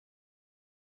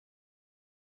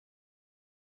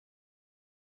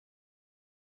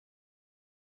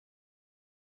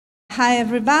Hi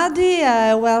everybody,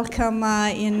 welcome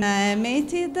in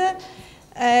METID.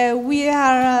 We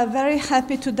are very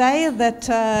happy today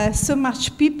that so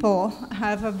much people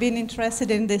have been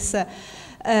interested in this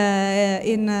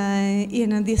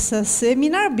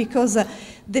seminar, because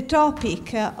the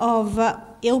topic of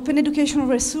open educational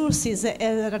resources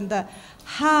and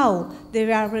how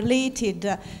they are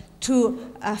related to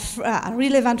a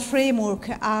relevant framework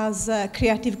as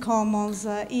Creative Commons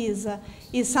is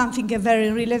something very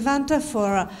relevant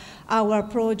for our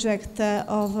project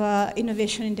of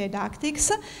innovation in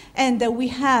didactics. And we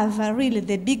have really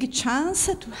the big chance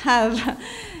to have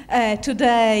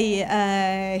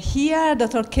today here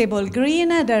Dr. Cable Green,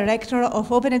 Director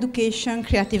of Open Education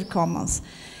Creative Commons.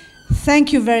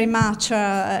 Thank you very much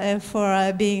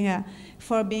for being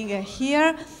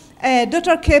here.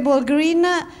 Dr. Cable Green,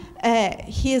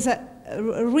 he is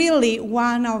really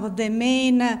one of the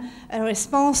main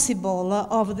responsible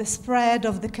of the spread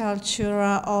of the culture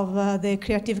of the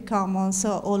Creative Commons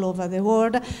all over the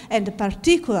world, and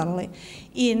particularly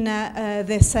in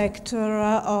the sector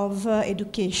of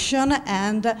education,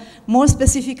 and more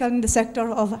specifically in the sector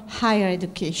of higher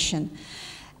education.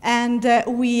 And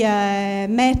we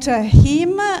met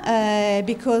him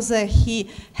because he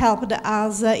helped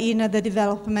us in the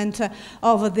development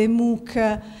of the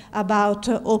MOOC about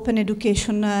open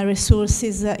education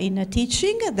resources in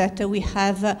teaching that we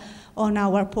have on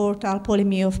our portal,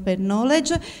 Polemy of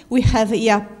Knowledge. We have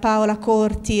here Paola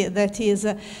Corti, that is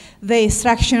the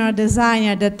instructional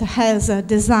designer that has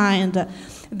designed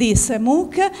this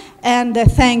MOOC, and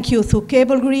thank you to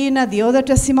Cable Green, the other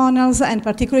testimonials, and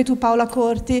particularly to Paola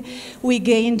Corti, we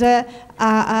gained a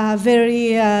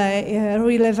very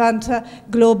relevant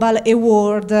global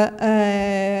award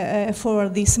for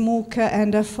this MOOC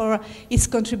and for its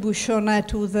contribution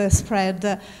to the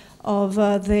spread of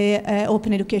the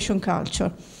open education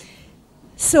culture.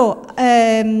 So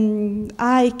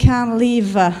I can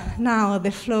leave now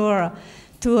the floor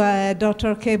to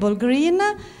Dr. Cable Green.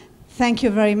 Thank you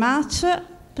very much.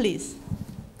 Please.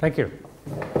 Thank you.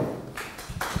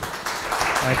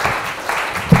 Thank you.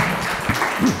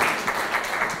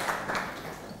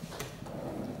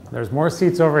 There's more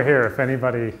seats over here if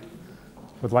anybody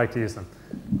would like to use them.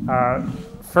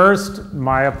 First,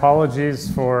 my apologies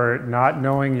for not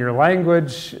knowing your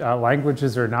language.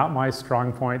 Languages are not my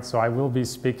strong point, so I will be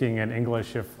speaking in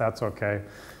English if that's okay.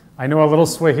 I know a little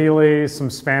Swahili, some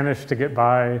Spanish to get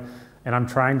by, and I'm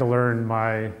trying to learn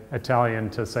my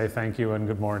Italian to say thank you and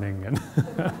good morning.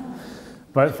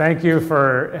 But thank you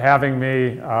for having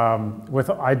me.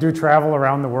 I do travel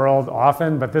around the world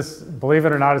often, but this, believe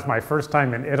it or not, is my first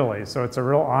time in Italy. So it's a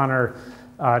real honor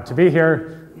to be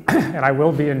here. And I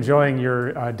will be enjoying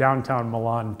your downtown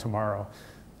Milan tomorrow.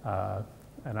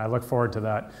 And I look forward to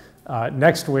that.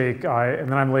 Next week, and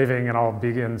then I'm leaving and I'll be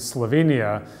in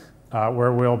Slovenia,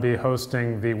 where we'll be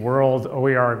hosting the World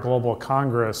OER Global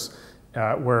Congress,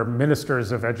 where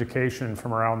ministers of education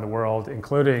from around the world,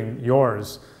 including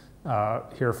yours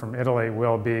here from Italy,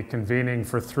 will be convening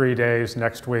for 3 days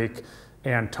next week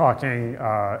and talking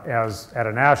at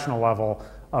a national level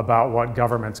about what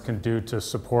governments can do to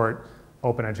support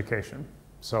open education.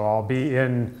 So I'll be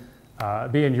in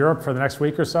Europe for the next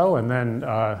week or so, and then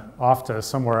off to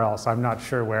somewhere else. I'm not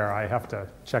sure where. I have to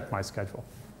check my schedule.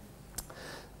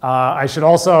 I should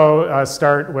also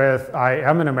start with, I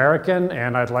am an American,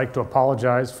 and I'd like to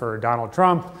apologize for Donald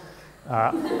Trump.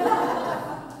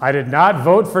 I did not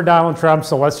vote for Donald Trump,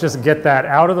 so let's just get that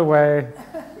out of the way,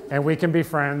 and we can be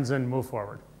friends and move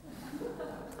forward.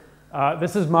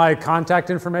 This is my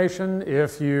contact information.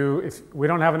 If we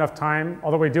don't have enough time,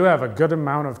 although we do have a good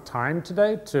amount of time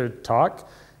today to talk,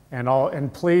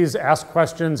 and please ask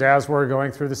questions as we're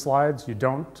going through the slides. You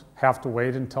don't have to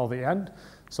wait until the end.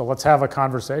 So let's have a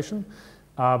conversation.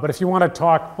 But if you want to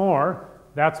talk more,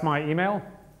 that's my email,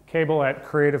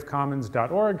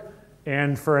 cable@creativecommons.org.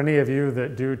 And for any of you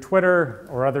that do Twitter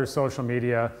or other social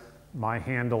media, my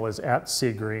handle is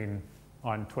 @cgreen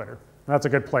on Twitter. And that's a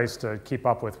good place to keep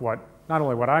up with not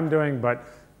only what I'm doing, but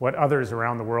what others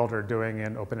around the world are doing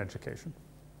in open education.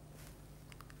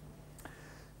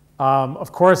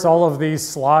 Of course, all of these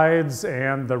slides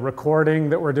and the recording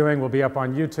that we're doing will be up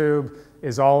on YouTube,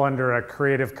 is all under a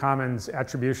Creative Commons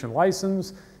attribution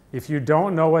license. If you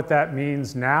don't know what that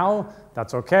means now,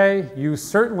 that's okay. You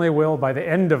certainly will by the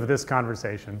end of this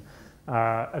conversation.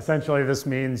 Essentially, this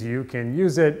means you can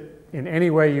use it in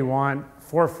any way you want,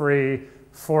 for free,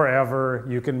 forever.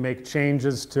 You can make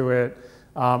changes to it.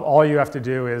 All you have to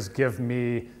do is give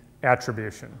me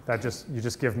attribution. You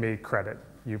just give me credit.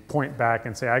 You point back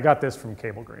and say, I got this from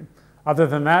Cable Green. Other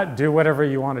than that, do whatever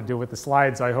you want to do with the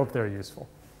slides. I hope they're useful.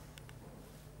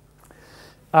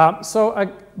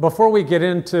 Before we get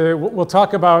into, we'll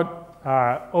talk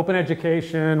about open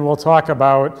education, we'll talk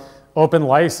about open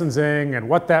licensing and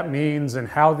what that means and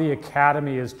how the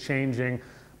academy is changing.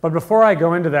 But before I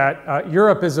go into that,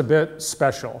 Europe is a bit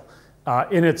special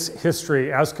in its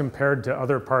history as compared to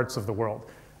other parts of the world.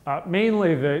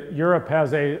 Mainly that Europe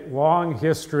has a long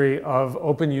history of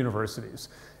open universities.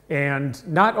 And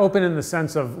not open in the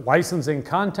sense of licensing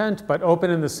content, but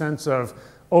open in the sense of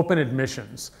open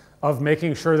admissions, of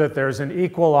making sure that there's an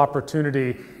equal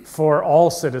opportunity for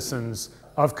all citizens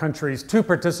of countries to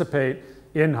participate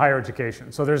in higher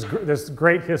education. So there's this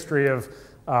great history of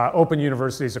open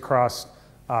universities across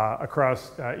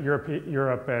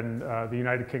Europe and the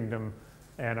United Kingdom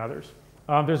and others.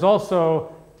 There's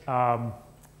also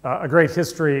a great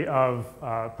history of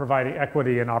providing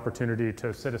equity and opportunity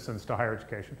to citizens to higher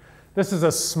education. This is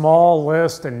a small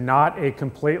list and not a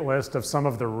complete list of some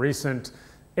of the recent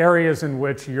areas in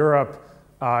which Europe,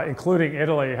 including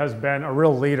Italy, has been a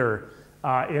real leader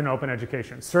in open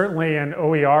education. Certainly in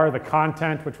OER, the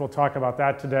content, which we'll talk about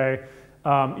that today,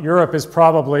 Europe is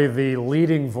probably the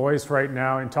leading voice right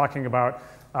now in talking about,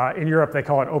 in Europe they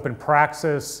call it open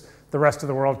praxis, the rest of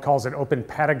the world calls it open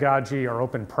pedagogy or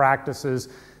open practices.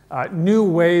 New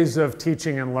ways of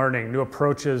teaching and learning, new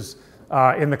approaches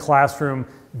in the classroom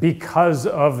because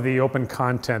of the open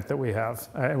content that we have.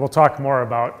 And we'll talk more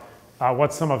about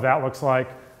what some of that looks like.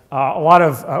 A lot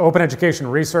of open education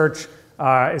research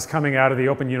is coming out of the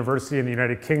Open University in the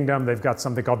United Kingdom. They've got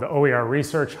something called the OER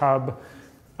Research Hub.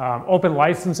 Open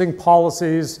licensing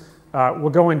policies, we'll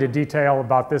go into detail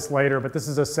about this later, but this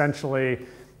is essentially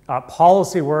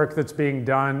policy work that's being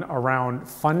done around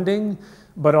funding,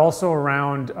 but also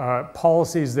around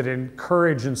policies that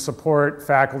encourage and support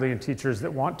faculty and teachers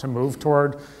that want to move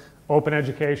toward open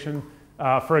education.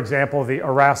 For example, the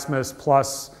Erasmus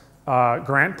Plus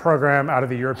grant program out of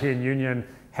the European Union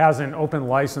has an open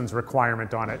license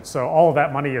requirement on it. So all of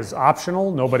that money is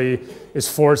optional. Nobody is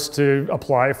forced to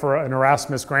apply for an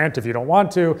Erasmus grant if you don't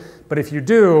want to. But if you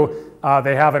do,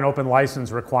 they have an open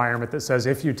license requirement that says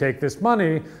if you take this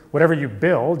money, whatever you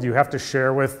build, you have to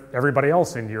share with everybody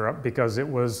else in Europe because it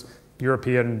was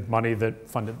European money that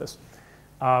funded this.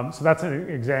 So that's an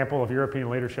example of European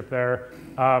leadership there.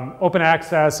 Open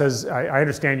access, as I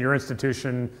understand your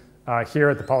institution here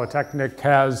at the Politecnico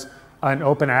has an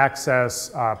open access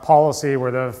policy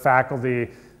where the faculty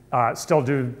still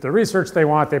do the research they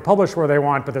want, they publish where they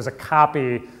want, but there's a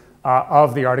copy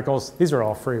of the articles. These are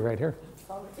all free right here.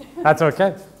 That's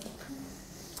okay.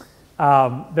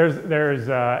 There's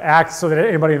acts so that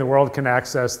anybody in the world can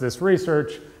access this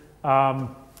research.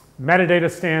 Metadata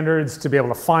standards to be able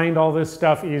to find all this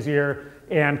stuff easier,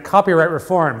 and copyright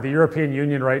reform. The European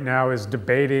Union right now is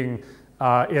debating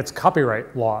its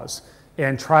copyright laws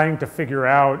and trying to figure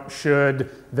out should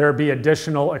there be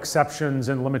additional exceptions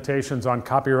and limitations on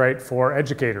copyright for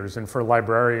educators and for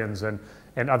librarians and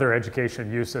other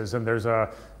education uses. And there's a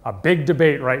big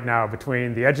debate right now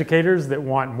between the educators that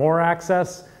want more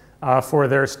access for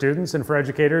their students and for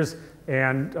educators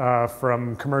and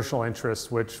from commercial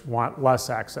interests which want less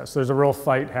access. There's a real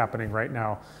fight happening right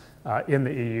now in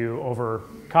the EU over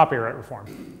copyright reform.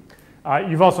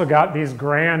 You've also got these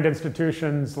grand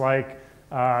institutions like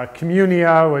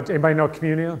Communia. Anybody know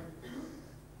Communia?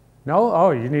 No?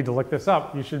 Oh, you need to look this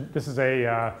up. You should. This is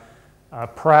a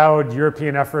proud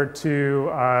European effort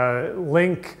to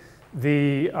link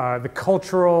the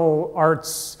cultural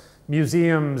arts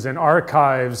museums and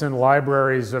archives and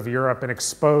libraries of Europe and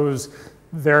expose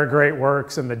their great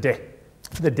works and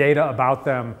the data about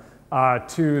them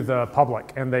to the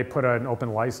public. And they put an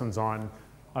open license on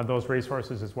those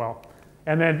resources as well.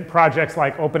 And then projects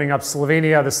like opening up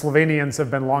Slovenia. The Slovenians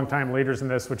have been longtime leaders in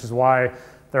this, which is why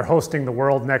they're hosting the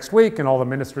World next week and all the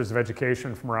ministers of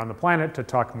education from around the planet to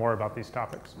talk more about these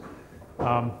topics.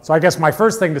 So I guess my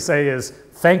first thing to say is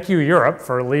thank you, Europe,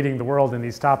 for leading the world in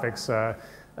these topics. The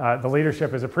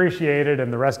leadership is appreciated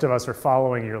and the rest of us are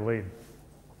following your lead.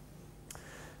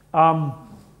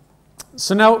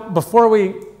 So now, before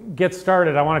we get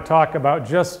started, I want to talk about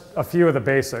just a few of the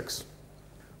basics.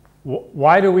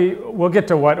 We'll get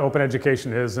to what open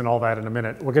education is and all that in a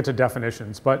minute. We'll get to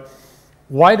definitions, but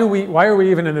why are we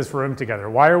even in this room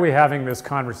together? Why are we having this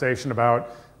conversation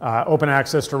about open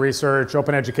access to research,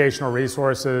 open educational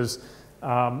resources?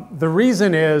 The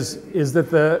reason is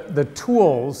that the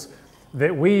tools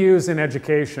that we use in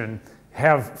education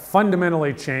have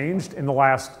fundamentally changed in the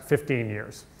last 15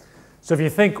 years. So if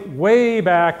you think way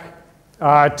back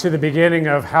to the beginning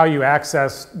of how you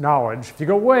access knowledge, if you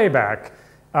go way back,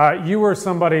 you were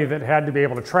somebody that had to be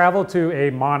able to travel to a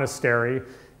monastery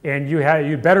and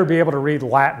you'd better be able to read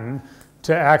Latin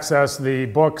to access the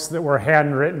books that were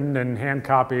handwritten and hand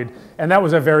copied, and that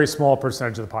was a very small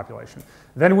percentage of the population.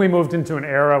 Then we moved into an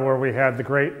era where we had the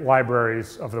great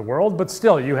libraries of the world, but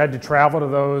still you had to travel to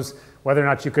those. Whether or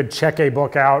not you could check a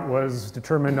book out was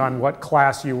determined on what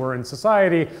class you were in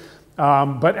society,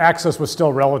 but access was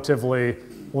still relatively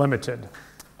limited.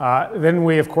 Then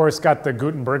we, of course, got the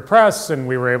Gutenberg press, and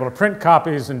we were able to print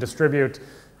copies and distribute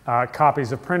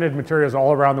copies of printed materials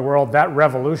all around the world. That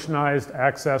revolutionized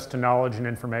access to knowledge and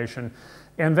information.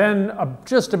 And then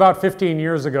just about 15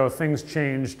 years ago, things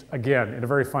changed again in a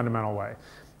very fundamental way.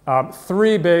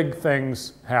 Three big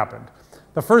things happened.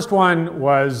 The first one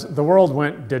was the world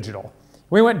went digital.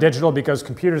 We went digital because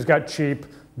computers got cheap,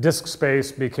 disk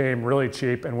space became really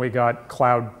cheap, and we got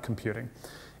cloud computing.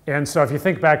 And so if you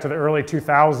think back to the early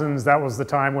 2000s, that was the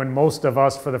time when most of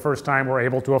us, for the first time, were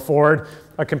able to afford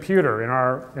a computer in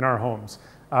our homes.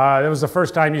 It was the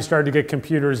first time you started to get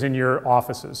computers in your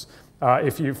offices,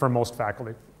 for most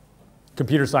faculty.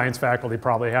 Computer science faculty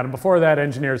probably had them before that,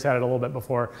 engineers had it a little bit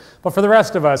before. But for the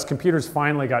rest of us, computers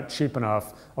finally got cheap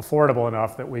enough, affordable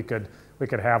enough that we could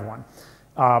have one.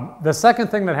 The second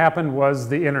thing that happened was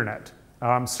the internet.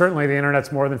 Certainly the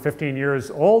internet's more than 15 years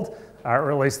old,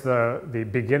 or at least the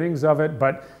beginnings of it,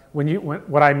 but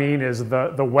what I mean is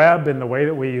the web and the way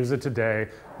that we use it today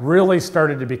really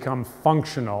started to become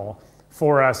functional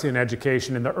for us in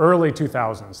education in the early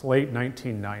 2000s, late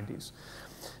 1990s.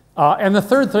 And the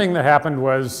third thing that happened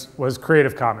was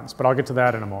Creative Commons, but I'll get to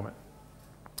that in a moment.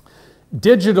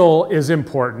 Digital is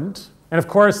important, and of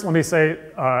course, let me say,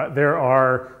 there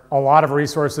are a lot of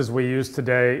resources we use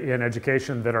today in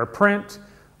education that are print,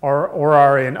 or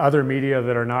are in other media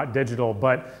that are not digital,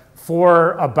 but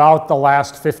for about the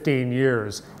last 15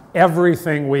 years,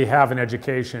 everything we have in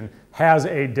education has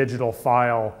a digital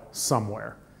file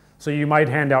somewhere. So you might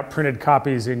hand out printed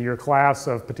copies in your class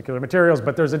of particular materials,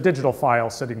 but there's a digital file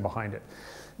sitting behind it.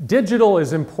 Digital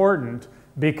is important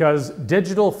because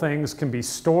digital things can be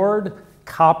stored,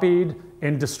 copied,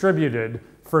 and distributed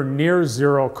for near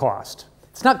zero cost.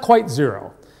 It's not quite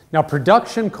zero. Now,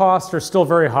 production costs are still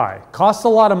very high. Costs a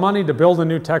lot of money to build a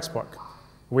new textbook.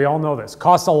 We all know this.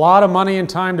 Costs a lot of money and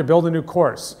time to build a new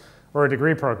course or a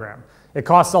degree program. It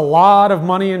costs a lot of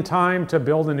money and time to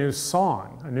build a new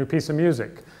song, a new piece of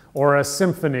music, or a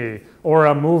symphony, or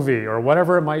a movie, or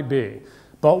whatever it might be.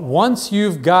 But once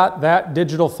you've got that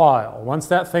digital file, once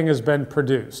that thing has been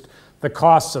produced, the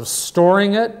costs of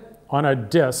storing it on a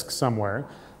disk somewhere,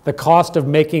 the cost of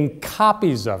making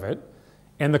copies of it,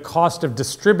 and the cost of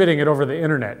distributing it over the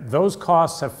internet, those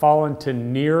costs have fallen to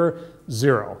near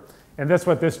zero. And that's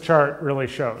what this chart really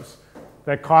shows.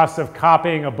 The cost of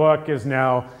copying a book is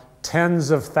now tens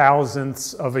of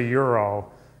thousandths of a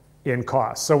euro in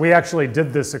cost. So we actually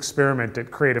did this experiment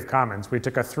at Creative Commons. We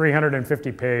took a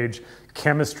 350-page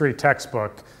chemistry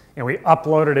textbook and we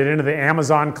uploaded it into the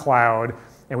Amazon cloud,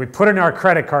 and we put in our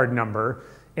credit card number,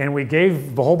 and we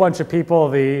gave a whole bunch of people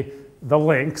the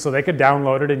link so they could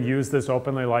download it and use this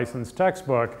openly licensed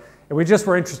textbook. And we just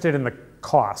were interested in the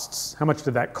costs. How much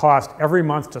did that cost every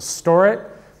month to store it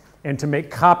and to make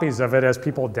copies of it as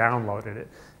people downloaded it?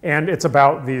 And it's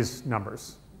about these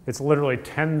numbers. It's literally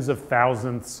tens of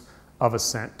thousandths of a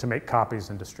cent to make copies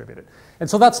and distribute it. And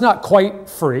so that's not quite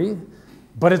free,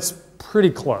 but it's pretty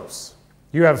close.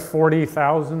 You have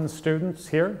 40,000 students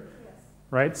here,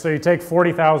 right? So you take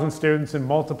 40,000 students and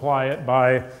multiply it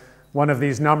by one of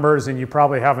these numbers, and you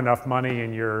probably have enough money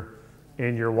in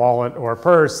your wallet or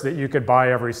purse that you could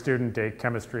buy every student a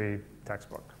chemistry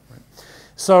textbook. Right?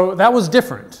 So that was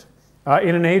different.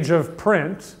 In an age of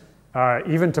print,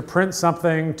 even to print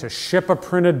something, to ship a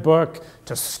printed book,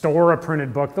 to store a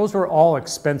printed book, those were all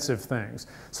expensive things.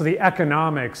 So the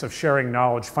economics of sharing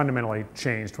knowledge fundamentally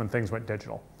changed when things went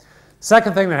digital.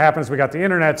 Second thing that happened is we got the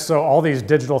internet, so all these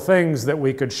digital things that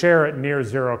we could share at near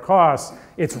zero cost,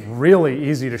 it's really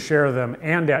easy to share them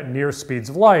and at near speeds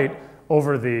of light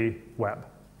over the web,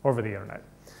 over the internet.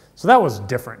 So that was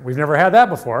different. We've never had that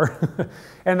before.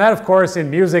 And that, of course, in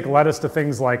music led us to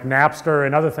things like Napster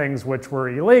and other things which were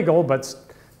illegal, but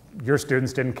your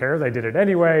students didn't care. They did it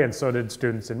anyway, and so did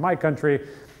students in my country,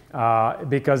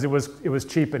 because it was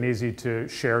cheap and easy to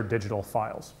share digital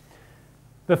files.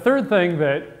 The third thing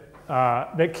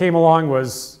that came along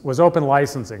was open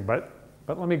licensing, but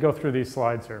let me go through these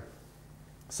slides here.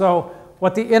 So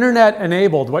what the internet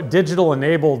enabled, what digital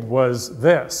enabled, was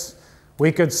this.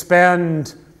 We could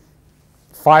spend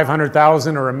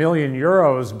 500,000 or €1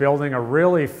 million building a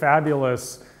really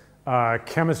fabulous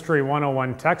Chemistry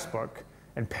 101 textbook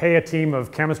and pay a team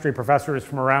of chemistry professors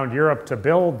from around Europe to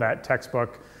build that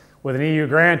textbook with an EU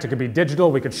grant. It could be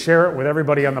digital. We could share it with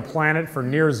everybody on the planet for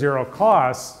near zero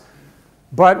costs.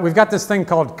 But we've got this thing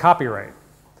called copyright.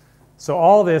 So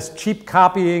all this cheap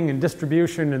copying and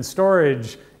distribution and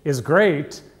storage is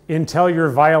great until you're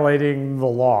violating the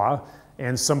law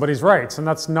and somebody's rights, and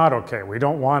that's not okay. We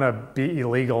don't want to be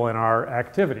illegal in our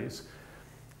activities.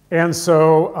 And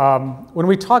so when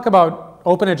we talk about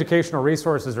open educational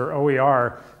resources, or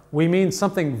OER, we mean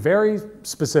something very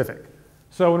specific.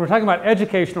 So when we're talking about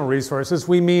educational resources,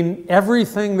 we mean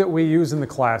everything that we use in the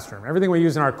classroom, everything we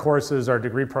use in our courses, our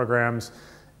degree programs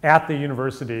at the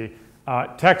university,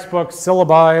 textbooks,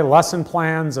 syllabi, lesson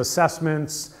plans,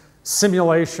 assessments,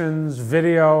 simulations,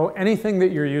 video, anything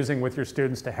that you're using with your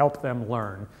students to help them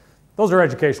learn. Those are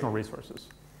educational resources.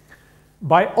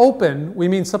 By open, we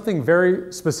mean something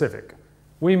very specific.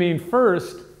 We mean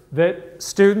first that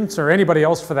students, or anybody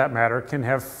else for that matter, can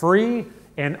have free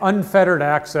and unfettered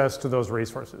access to those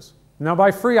resources. Now by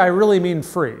free, I really mean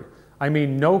free. I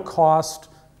mean no cost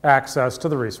access to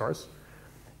the resource,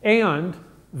 and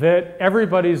that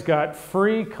everybody's got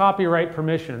free copyright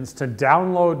permissions to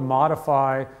download,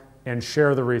 modify, and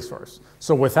share the resource.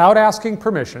 So without asking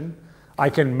permission, I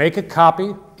can make a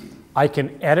copy, I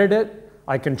can edit it,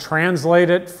 I can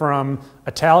translate it from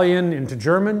Italian into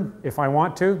German if I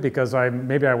want to, because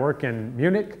maybe I work in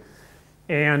Munich,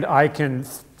 and I can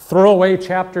throw away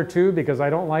chapter 2 because I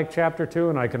don't like chapter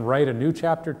 2, and I can write a new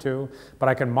chapter 2, but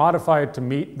I can modify it to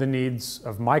meet the needs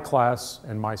of my class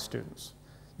and my students.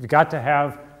 You've got to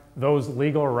have those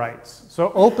legal rights.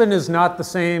 So open is not the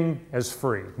same as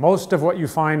free. Most of what you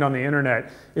find on the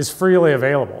internet is freely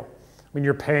available. I mean,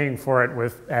 you're paying for it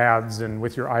with ads and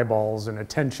with your eyeballs and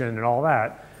attention and all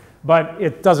that, but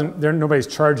it doesn't, nobody's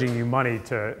charging you money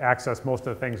to access most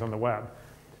of the things on the web.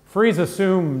 Free is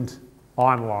assumed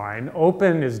online.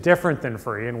 Open is different than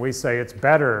free, and we say it's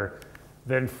better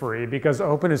than free because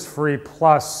open is free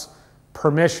plus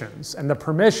permissions. And the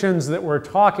permissions that we're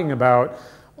talking about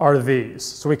are these.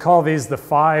 So we call these the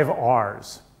 5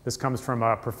 R's. This comes from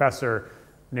a professor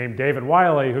named David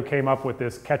Wiley who came up with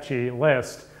this catchy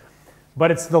list.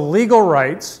 But it's the legal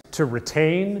rights to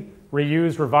retain,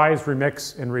 reuse, revise,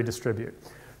 remix, and redistribute.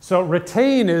 So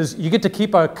retain is you get to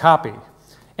keep a copy.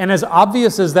 And as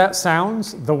obvious as that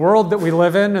sounds, the world that we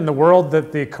live in and the world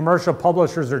that the commercial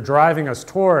publishers are driving us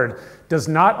toward does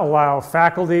not allow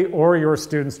faculty or your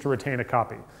students to retain a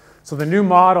copy. So the new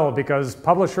model, because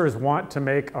publishers want to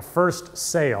make a first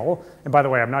sale, and by the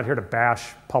way, I'm not here to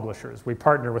bash publishers. We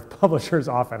partner with publishers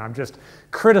often. I'm just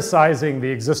criticizing the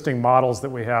existing models that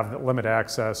we have that limit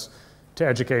access to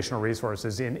educational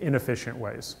resources in inefficient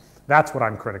ways. That's what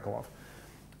I'm critical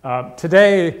of.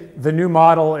 Today, the new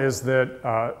model is that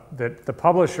the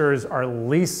publishers are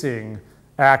leasing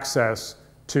access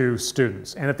to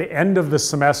students. And at the end of the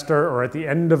semester or at the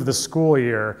end of the school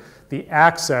year, the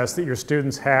access that your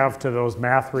students have to those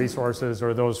math resources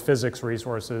or those physics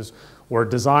resources or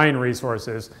design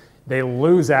resources, they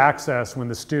lose access when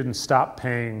the students stop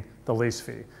paying the lease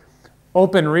fee.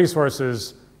 Open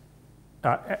resources,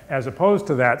 as opposed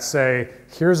to that, say,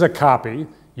 here's a copy,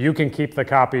 you can keep the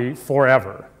copy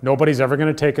forever. Nobody's ever going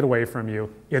to take it away from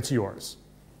you, it's yours.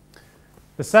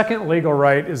 The second legal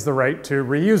right is the right to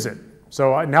reuse it.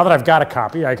 So now that I've got a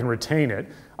copy, I can retain it.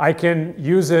 I can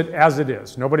use it as it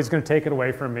is. Nobody's going to take it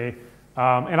away from me.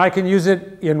 And I can use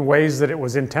it in ways that it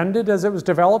was intended as it was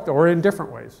developed or in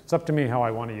different ways. It's up to me how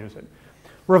I want to use it.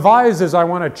 Revise is I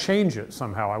want to change it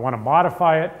somehow. I want to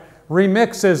modify it.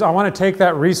 Remix is I want to take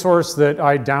that resource that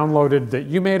I downloaded that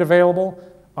you made available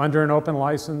under an open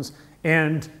license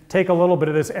and take a little bit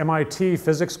of this MIT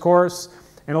physics course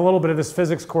and a little bit of this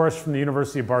physics course from the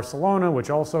University of Barcelona, which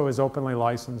also is openly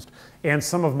licensed, and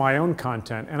some of my own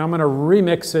content. And I'm going to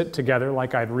remix it together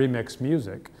like I'd remix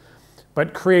music,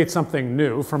 but create something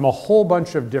new from a whole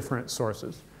bunch of different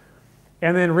sources.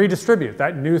 And then redistribute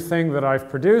that new thing that I've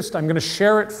produced. I'm going to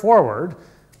share it forward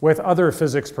with other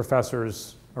physics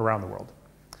professors around the world.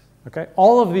 Okay?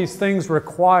 All of these things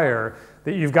require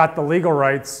that you've got the legal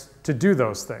rights to do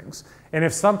those things. And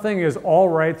if something is all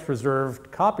rights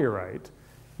reserved copyright,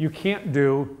 you can't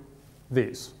do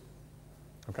these.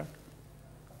 Okay?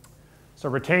 So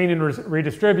retain and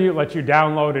redistribute lets you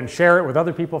download and share it with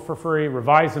other people for free.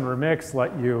 Revise and remix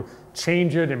let you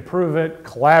change it, improve it,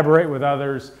 collaborate with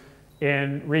others,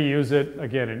 and reuse it,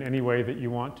 again, in any way that you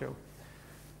want to.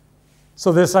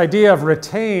 So this idea of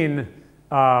retain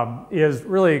is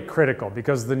really critical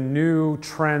because the new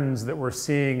trends that we're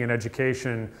seeing in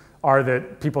education are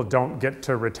that people don't get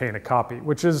to retain a copy,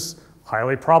 which is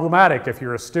highly problematic if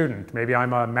you're a student. Maybe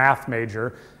I'm a math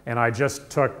major and I just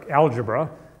took algebra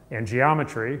and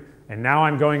geometry and now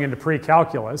I'm going into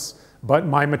pre-calculus, but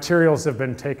my materials have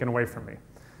been taken away from me.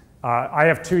 I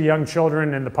have 2 young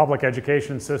children in the public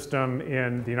education system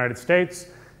in the United States,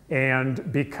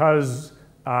 and because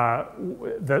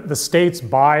the states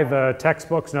buy the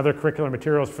textbooks and other curricular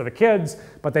materials for the kids,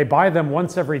 but they buy them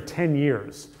once every 10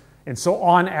 years. And so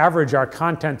on average, our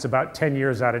content's about 10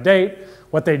 years out of date.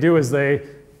 What they do is they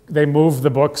move the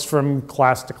books from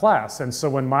class to class. And so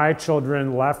when my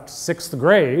children left 6th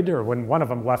grade, or when one of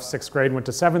them left 6th grade and went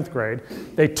to 7th grade,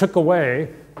 they took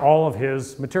away all of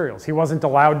his materials. He wasn't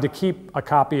allowed to keep a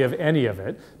copy of any of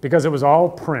it because it was all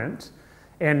print.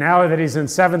 And now that he's in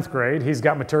 7th grade, he's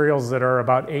got materials that are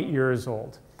about 8 years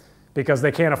old because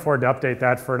they can't afford to update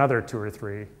that for another 2 or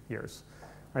 3 years.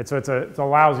 Right, so it's a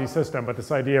lousy system, but this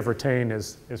idea of retain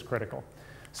is critical.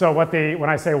 So when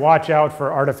I say watch out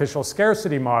for artificial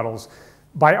scarcity models,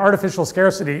 by artificial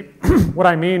scarcity, what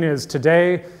I mean is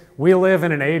today we live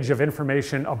in an age of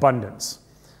information abundance.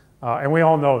 And we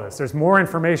all know this. There's more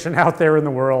information out there in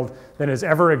the world than has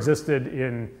ever existed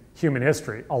in human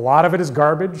history. A lot of it is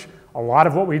garbage. A lot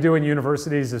of what we do in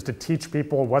universities is to teach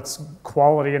people what's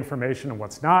quality information and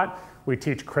what's not. We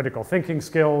teach critical thinking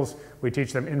skills. We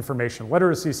teach them information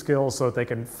literacy skills so that they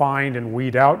can find and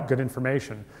weed out good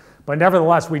information. But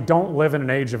nevertheless, we don't live in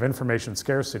an age of information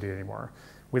scarcity anymore.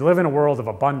 We live in a world of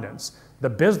abundance.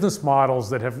 The business models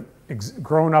that have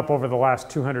grown up over the last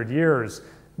 200 years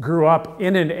grew up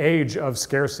in an age of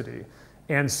scarcity.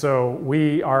 And so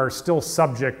we are still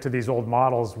subject to these old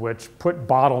models which put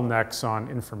bottlenecks on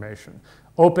information.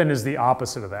 Open is the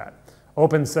opposite of that.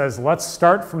 Open says, let's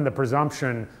start from the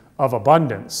presumption of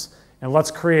abundance, and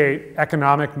let's create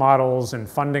economic models and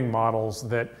funding models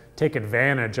that take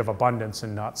advantage of abundance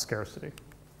and not scarcity.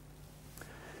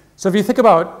 So if you think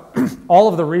about all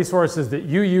of the resources that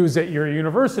you use at your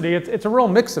university, it's a real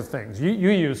mix of things. You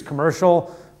use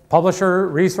commercial publisher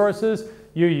resources,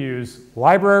 you use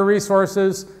library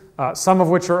resources, some of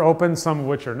which are open, some of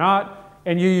which are not,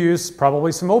 and you use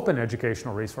probably some open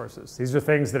educational resources. These are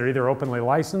things that are either openly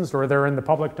licensed or they're in the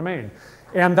public domain.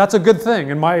 And that's a good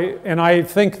thing. And I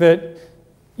think that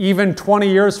even 20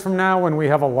 years from now, when we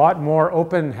have a lot more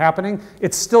open happening,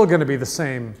 it's still going to be the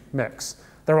same mix.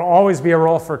 There will always be a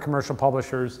role for commercial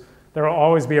publishers. There will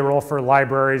always be a role for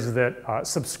libraries that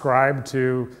subscribe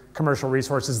to commercial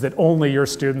resources that only your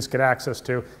students get access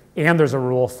to, and there's a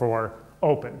rule for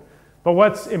open. But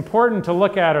what's important to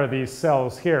look at are these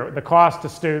cells here, the cost to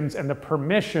students and the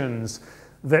permissions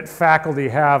that faculty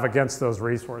have against those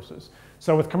resources.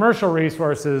 So with commercial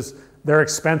resources, they're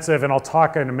expensive, and I'll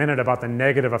talk in a minute about the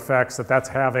negative effects that that's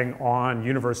having on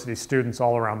university students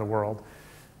all around the world.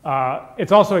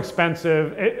 It's also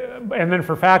expensive, and then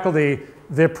for faculty,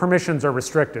 the permissions are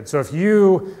restricted. So if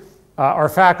you are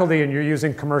faculty and you're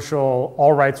using commercial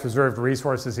all rights reserved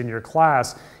resources in your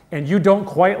class, and you don't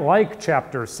quite like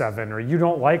chapter 7, or you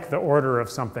don't like the order of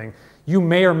something, you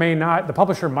may or may not, the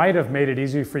publisher might have made it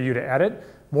easy for you to edit.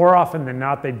 More often than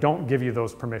not, they don't give you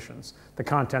those permissions. The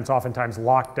content's oftentimes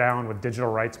locked down with digital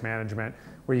rights management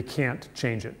where you can't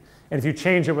change it. And if you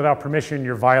change it without permission,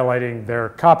 you're violating their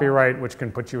copyright, which can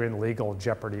put you in legal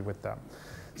jeopardy with them.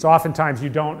 So oftentimes you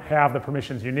don't have the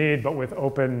permissions you need, but with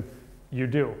open, you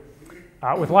do.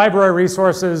 With library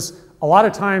resources, a lot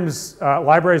of times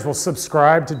libraries will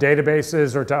subscribe to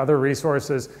databases or to other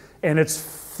resources, and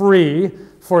it's free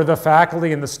for the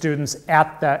faculty and the students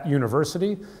at that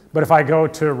university. But if I go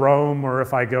to Rome or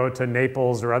if I go to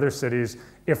Naples or other cities,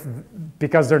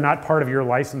 because they're not part of your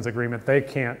license agreement, they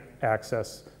can't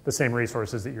access the same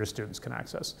resources that your students can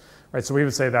access. Right? So we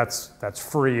would say that's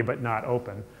free but not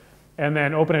open. And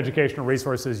then open educational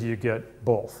resources, you get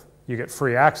both. You get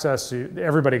free access,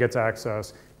 everybody gets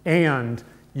access, and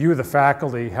you, the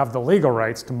faculty, have the legal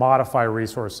rights to modify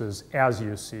resources as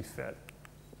you see fit.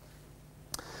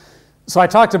 So I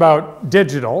talked about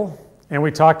digital, and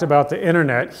we talked about the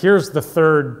internet. Here's the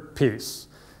third piece,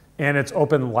 and it's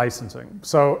open licensing.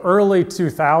 So early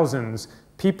 2000s,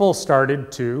 people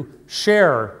started to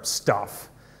share stuff.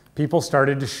 People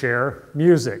started to share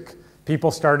music.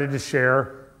 People started to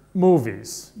share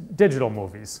movies, digital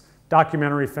movies,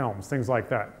 documentary films, things like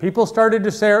that. People started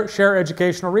to share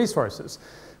educational resources.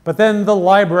 But then the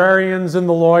librarians and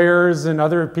the lawyers and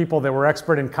other people that were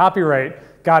expert in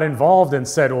copyright got involved and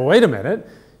said, well, wait a minute,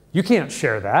 you can't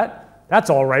share that. That's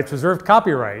all rights reserved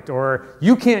copyright, or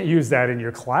you can't use that in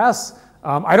your class.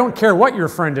 I don't care what your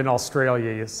friend in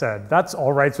Australia said, that's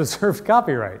all rights reserved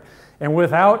copyright. And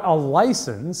without a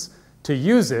license to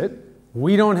use it,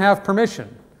 we don't have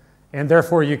permission, and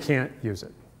therefore you can't use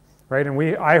it. Right?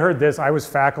 And I heard this, I was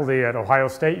faculty at Ohio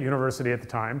State University at the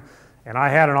time, and I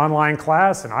had an online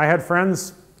class, and I had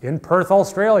friends in Perth,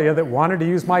 Australia that wanted to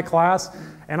use my class,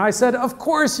 and I said, of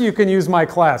course you can use my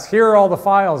class, here are all the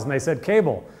files, and they said,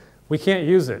 Cable, We can't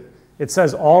use it. It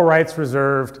says all rights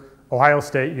reserved, Ohio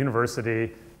State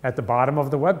University at the bottom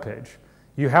of the webpage.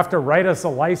 You have to write us a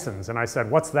license. And I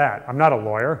said, what's that? I'm not a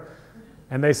lawyer.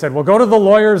 And they said, well, go to the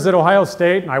lawyers at Ohio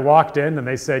State. And I walked in and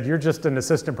they said, you're just an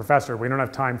assistant professor. We don't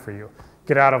have time for you.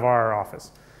 Get out of our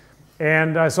office.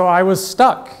 And so I was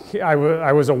stuck.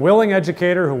 I was a willing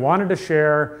educator who wanted to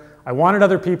share. I wanted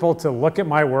other people to look at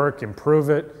my work, improve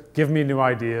it, give me new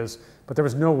ideas, but there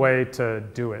was no way to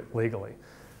do it legally.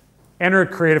 Enter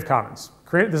Creative Commons.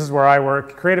 This is where I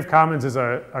work. Creative Commons is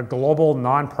a global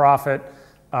nonprofit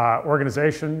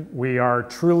organization. We are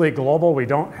truly global. We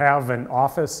don't have an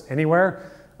office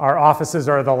anywhere. Our offices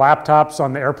are the laptops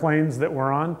on the airplanes that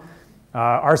we're on.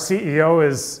 Our CEO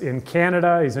is in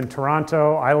Canada. He's in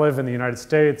Toronto. I live in the United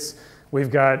States. We've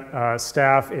got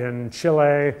staff in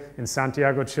Chile, in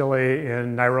Santiago, Chile,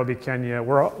 in Nairobi, Kenya.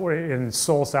 We're in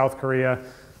Seoul, South Korea.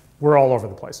 We're all over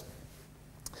the place.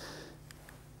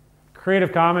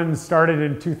 Creative Commons started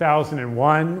in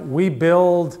 2001. We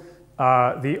build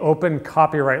the open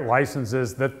copyright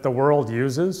licenses that the world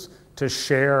uses to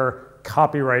share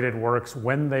copyrighted works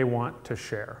when they want to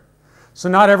share. So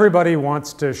not everybody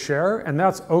wants to share, and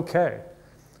that's okay.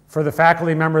 For the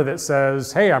faculty member that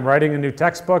says, hey, I'm writing a new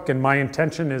textbook and my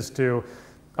intention is to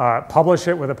publish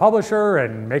it with a publisher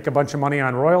and make a bunch of money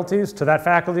on royalties, to that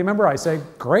faculty member, I say,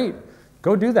 great,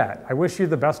 go do that. I wish you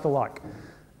the best of luck.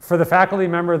 For the faculty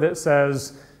member that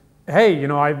says, hey, you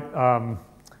know,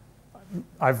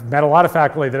 I've met a lot of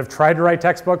faculty that have tried to write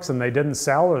textbooks and they didn't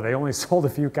sell or they only sold a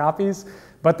few copies,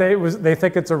 but they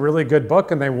think it's a really good book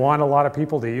and they want a lot of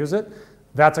people to use it.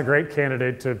 That's a great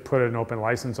candidate to put an open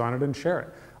license on it and share it.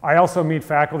 I also meet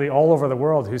faculty all over the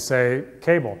world who say,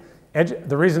 Cable,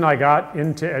 the reason I got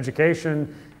into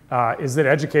education is that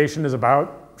education is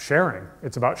about sharing.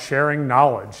 It's about sharing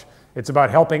knowledge. It's about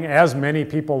helping as many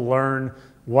people learn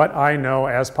what I know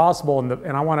as possible,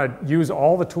 and I want to use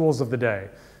all the tools of the day,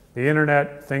 the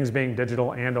internet, things being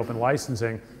digital, and open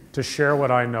licensing, to share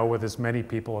what I know with as many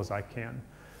people as I can.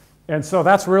 And so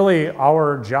that's really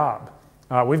our job.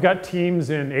 We've got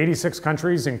teams in 86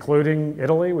 countries, including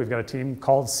Italy. We've got a team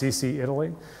called CC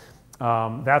Italy.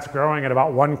 That's growing at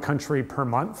about 1 country per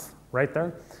month, right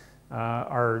there.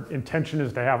 Our intention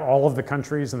is to have all of the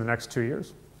countries in the next 2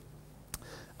 years.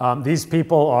 These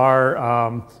people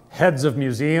are heads of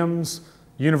museums,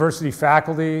 university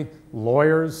faculty,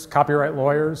 lawyers, copyright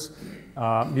lawyers,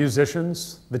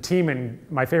 musicians. The team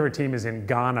my favorite team is in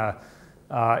Ghana.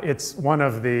 It's one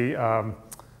of the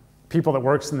people that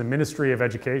works in the Ministry of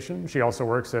Education. She also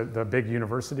works at the big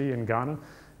university in Ghana.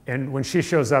 And when she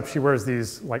shows up, she wears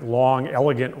these like long,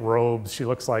 elegant robes. She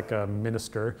looks like a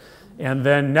minister. And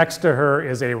then next to her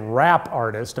is a rap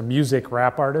artist, a music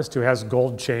rap artist who has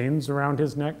gold chains around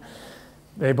his neck.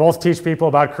 They both teach people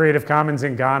about Creative Commons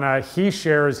in Ghana. He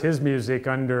shares his music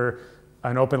under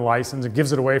an open license and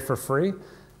gives it away for free.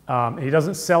 He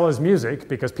doesn't sell his music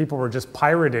because people were just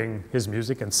pirating his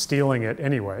music and stealing it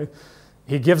anyway.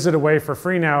 He gives it away for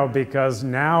free now because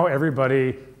now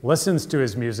everybody listens to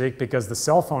his music because the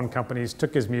cell phone companies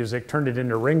took his music, turned it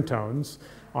into ringtones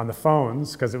on the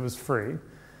phones because it was free.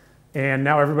 And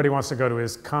now everybody wants to go to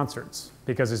his concerts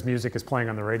because his music is playing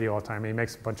on the radio all the time. And he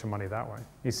makes a bunch of money that way.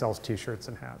 He sells t-shirts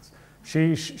and hats.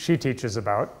 She teaches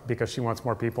about because she wants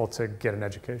more people to get an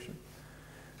education.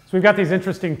 So we've got these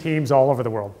interesting teams all over the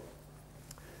world.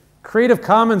 Creative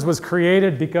Commons was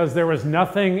created because there was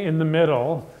nothing in the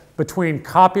middle between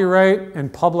copyright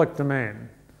and public domain.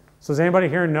 So does anybody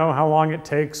here know how long it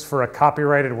takes for a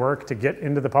copyrighted work to get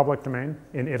into the public domain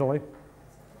in Italy?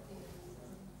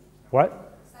 What?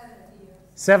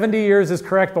 70 years is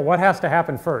correct, but what has to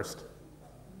happen first?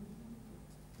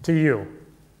 To you.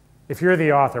 If you're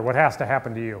the author, what has to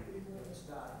happen to you?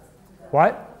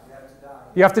 What?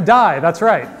 You have to die, that's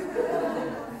right.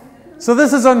 So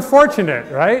this is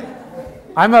unfortunate, right?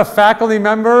 I'm a faculty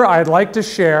member, I'd like to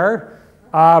share,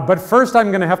 but first I'm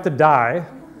going to have to die.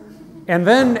 And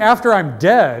then after I'm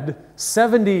dead,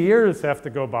 70 years have to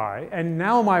go by, and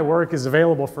now my work is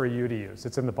available for you to use.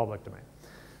 It's in the public domain.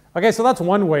 Okay, so that's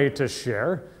one way to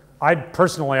share. I'd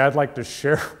like to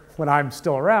share when I'm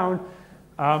still around,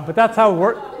 but that's how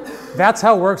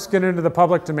works get into the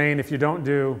public domain if you don't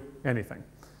do anything.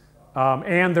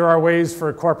 And there are ways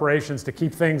for corporations to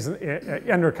keep things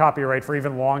under copyright for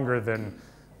even longer than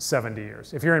 70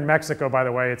 years. If you're in Mexico, by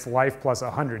the way, it's life plus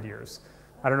 100 years.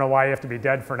 I don't know why you have to be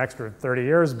dead for an extra 30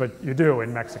 years, but you do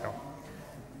in Mexico.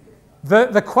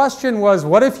 The question was,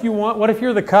 what if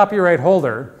you're the copyright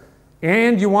holder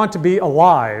and you want to be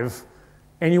alive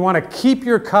and you want to keep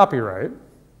your copyright,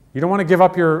 you don't want to give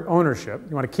up your ownership,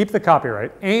 you want to keep the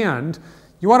copyright, and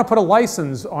you want to put a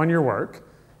license on your work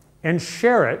and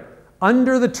share it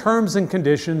under the terms and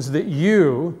conditions that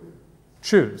you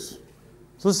choose.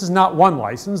 So this is not one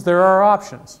license, there are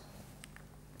options.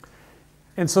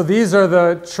 And so these are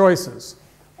the choices.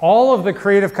 All of the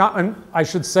Creative Commons, I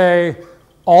should say,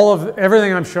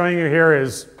 everything I'm showing you here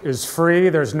is free.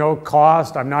 There's no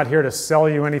cost. I'm not here to sell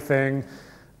you anything.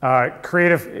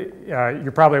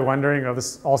 You're probably wondering, oh,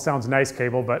 this all sounds nice,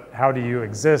 Cable, but how do you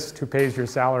exist? Who pays your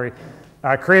salary?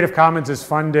 Creative Commons is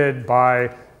funded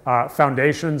by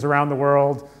foundations around the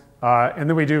world, and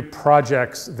then we do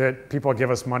projects that people give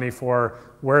us money for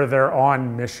where they're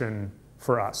on mission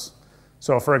for us.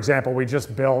 So for example, we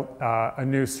just built a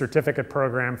new certificate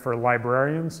program for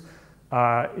librarians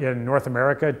in North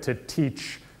America to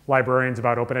teach librarians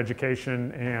about open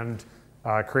education and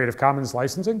Creative Commons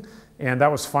licensing. And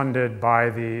that was funded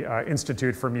by the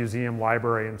Institute for Museum,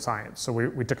 Library, and Science. So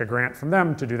we took a grant from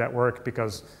them to do that work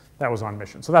because that was on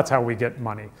mission. So that's how we get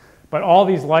money. But all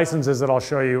these licenses that I'll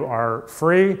show you are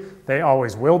free. They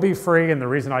always will be free. And the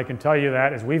reason I can tell you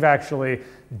that is we've actually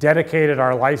dedicated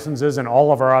our licenses and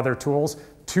all of our other tools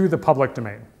to the public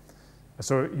domain.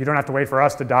 So you don't have to wait for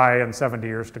us to die and 70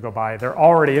 years to go by. They're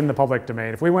already in the public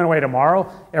domain. If we went away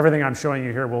tomorrow, everything I'm showing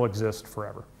you here will exist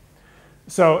forever.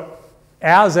 So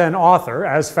as an author,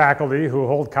 as faculty who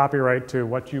hold copyright to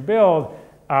what you build,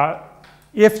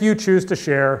 if you choose to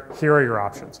share, here are your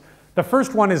options. The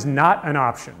first one is not an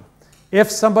option. If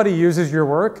somebody uses your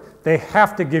work, they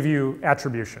have to give you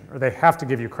attribution, or they have to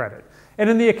give you credit. And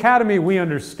in the academy, we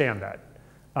understand that.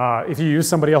 If you use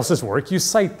somebody else's work, you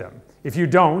cite them. If you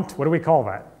don't, what do we call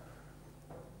that?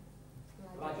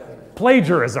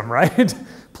 Plagiarism, right?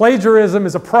 Plagiarism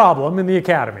is a problem in the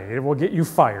academy. It will get you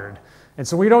fired. And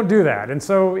so we don't do that. And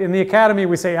so in the academy,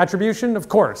 we say attribution, of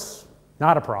course,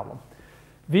 not a problem.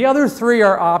 The other three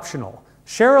are optional.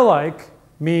 Share alike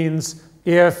means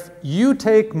if you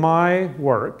take my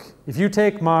work, if you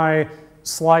take my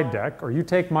slide deck, or you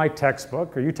take my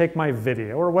textbook, or you take my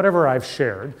video, or whatever I've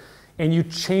shared, and you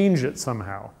change it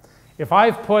somehow. If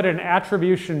I've put an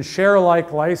attribution share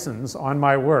alike license on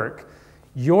my work,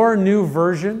 your new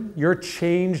version, your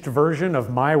changed version of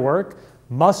my work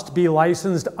must be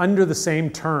licensed under the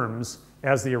same terms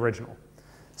as the original.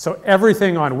 So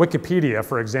everything on Wikipedia,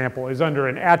 for example, is under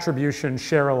an attribution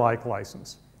share alike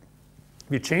license.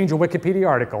 If you change a Wikipedia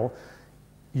article,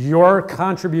 your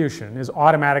contribution is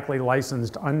automatically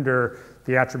licensed under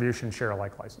the attribution share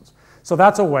alike license. So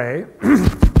that's a way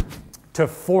to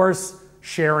force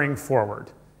sharing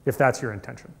forward, if that's your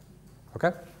intention,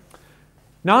 okay?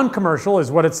 Non-commercial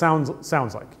is what it sounds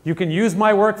like. You can use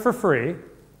my work for free,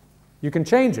 you can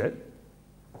change it,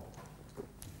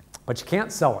 but you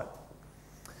can't sell it.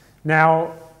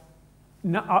 Now,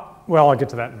 well, I'll get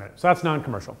to that in a minute. So that's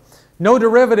non-commercial. No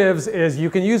derivatives is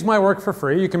you can use my work for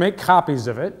free, you can make copies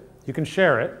of it, you can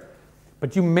share it,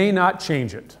 but you may not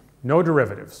change it. No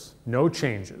derivatives, no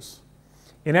changes.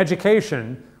 In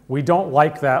education, we don't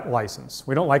like that license.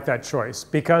 We don't like that choice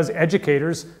because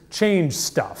educators change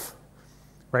stuff,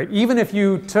 right? Even if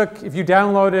you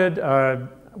downloaded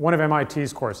one of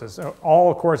MIT's courses,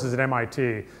 all courses at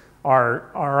MIT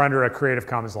are under a Creative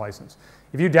Commons license.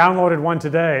 If you downloaded one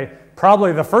today,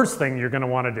 probably the first thing you're going to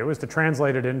want to do is to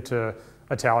translate it into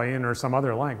Italian or some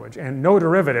other language. And no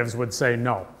derivatives would say,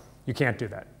 no, you can't do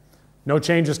that. No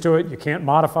changes to it, you can't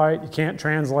modify it, you can't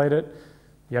translate it,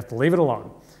 you have to leave it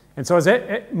alone. And so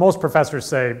most professors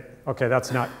say, okay,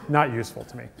 that's not useful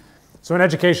to me. So in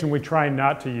education, we try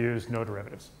not to use no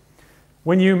derivatives.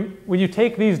 When you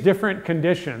take these different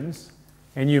conditions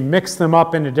and you mix them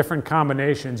up into different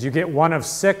combinations, you get one of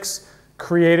 6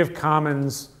 Creative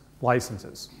Commons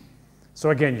licenses.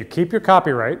 So again, you keep your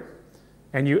copyright,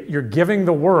 and you're giving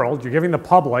the world, you're giving the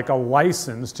public a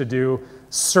license to do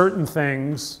certain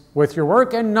things with your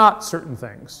work and not certain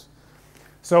things.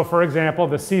 So for example,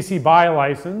 the CC BY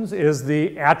license is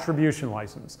the attribution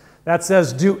license. That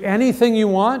says do anything you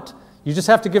want, you just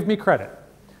have to give me credit.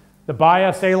 The BY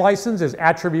SA license is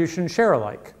attribution share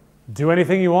alike. Do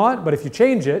anything you want, but if you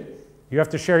change it, you have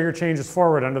to share your changes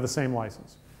forward under the same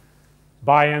license.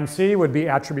 BY NC would be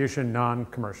attribution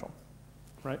non-commercial,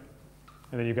 right?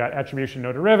 And then you've got attribution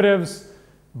no derivatives.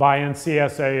 BY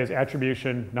NC-SA is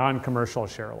attribution non-commercial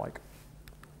share alike.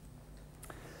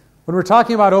 When we're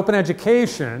talking about open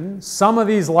education, some of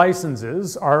these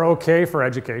licenses are okay for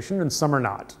education and some are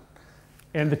not.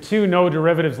 And the 2 no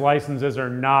derivatives licenses are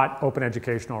not open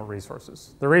educational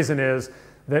resources. The reason is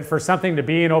that for something to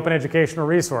be an open educational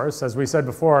resource, as we said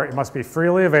before, it must be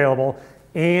freely available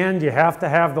and you have to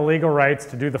have the legal rights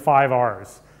to do the 5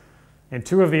 R's. And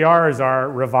 2 of the R's are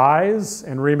revise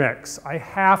and remix. I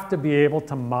have to be able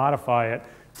to modify it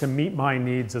to meet my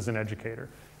needs as an educator.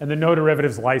 And the no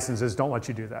derivatives licenses don't let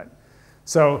you do that.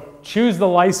 So choose the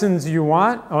license you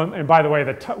want. Oh, and by the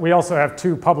way, we also have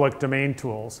 2 public domain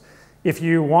tools. If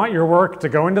you want your work to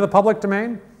go into the public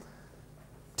domain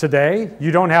today,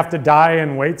 you don't have to die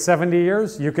and wait 70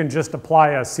 years. You can just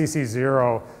apply a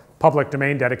CC0 public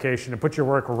domain dedication and put your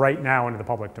work right now into the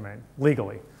public domain,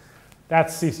 legally.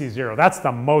 That's CC0. That's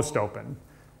the most open.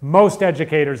 Most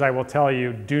educators, I will tell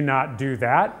you, do not do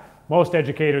that. Most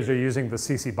educators are using the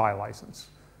CC BY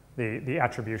license, the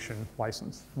attribution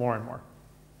license, more and more.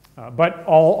 But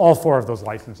all 4 of those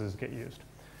licenses get used.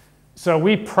 So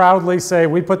we proudly say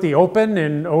we put the open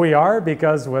in OER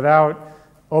because without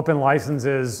open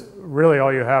licenses, really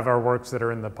all you have are works that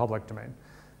are in the public domain.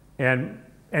 And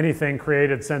anything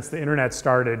created since the internet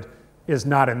started is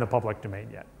not in the public domain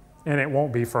yet. And it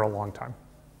won't be for a long time,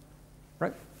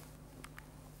 right?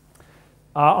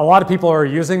 A lot of people are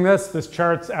using this. This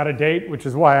chart's out of date, which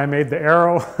is why I made the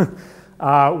arrow.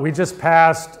 We just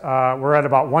passed, we're at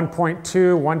about 1.2,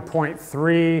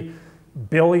 1.3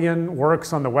 billion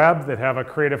works on the web that have a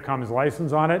Creative Commons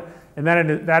license on it. And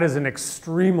that is an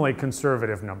extremely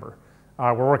conservative number.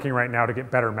 We're working right now to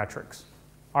get better metrics.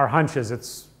 Our hunch is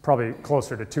it's probably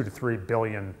closer to 2 to 3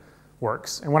 billion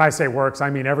works. And when I say works,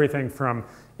 I mean everything from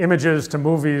images to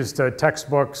movies to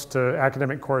textbooks to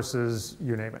academic courses,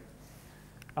 you name it.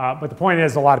 But the point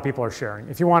is a lot of people are sharing.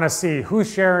 If you want to see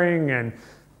who's sharing and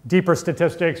deeper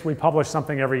statistics, we publish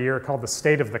something every year called the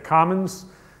State of the Commons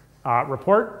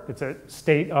report. It's at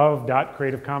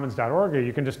stateof.creativecommons.org, or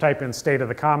you can just type in State of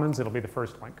the Commons. It'll be the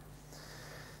first link.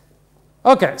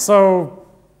 Okay, so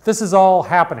this is all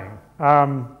happening.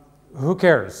 Who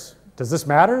cares? Does this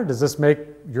matter? Does this make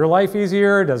your life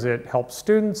easier? Does it help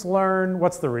students learn?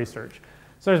 What's the research?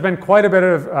 So there's been quite a bit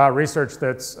of research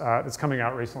that's coming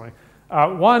out recently.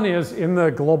 One is in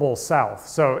the Global South.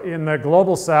 So in the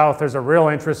Global South, there's a real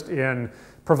interest in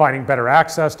providing better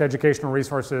access to educational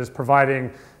resources, providing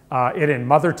it in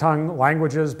mother tongue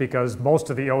languages, because most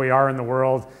of the OER in the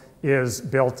world is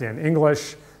built in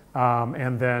English,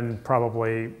 and then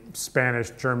probably Spanish,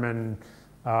 German,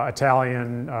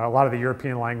 Italian, a lot of the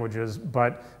European languages,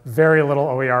 but very little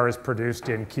OER is produced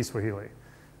in Kiswahili,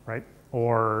 right?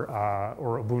 Or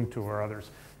Ubuntu or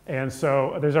others. And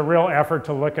so there's a real effort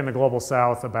to look in the Global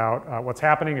South about what's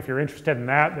happening. If you're interested in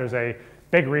that, there's a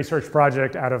big research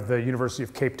project out of the University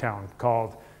of Cape Town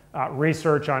called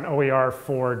Research on OER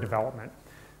for Development.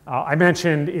 I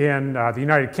mentioned in the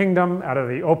United Kingdom, out of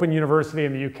the Open University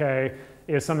in the UK,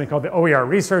 is something called the OER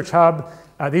Research Hub.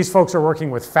 These folks are working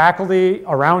with faculty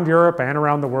around Europe and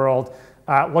around the world,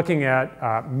 looking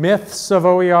at myths of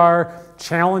OER,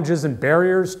 challenges and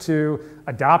barriers to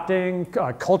adopting,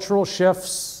 cultural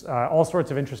shifts, all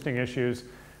sorts of interesting issues.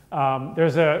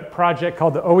 There's a project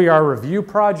called the OER Review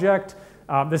Project.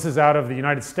 This is out of the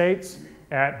United States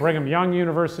at Brigham Young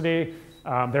University.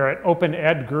 They're at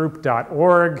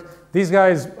openedgroup.org. These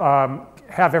guys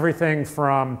have everything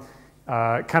from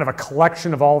kind of a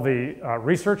collection of all the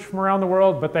research from around the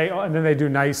world, but then they do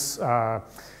nice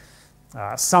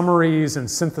summaries and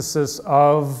synthesis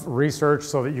of research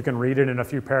so that you can read it in a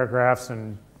few paragraphs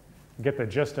and get the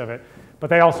gist of it. But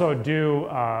they also do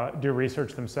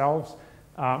research themselves.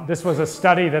 This was a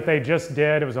study that they just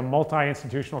did. It was a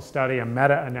multi-institutional study, a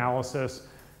meta-analysis,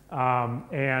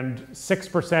 and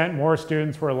 6% more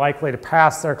students were likely to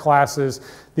pass their classes.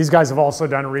 These guys have also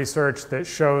done research that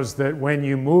shows that when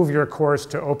you move your course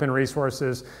to open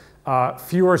resources,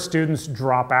 fewer students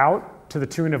drop out to the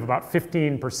tune of about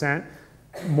 15%.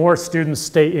 More students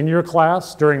stay in your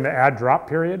class during the add drop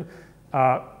period.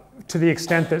 To the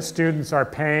extent that students are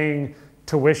paying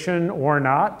tuition or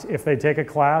not, if they take a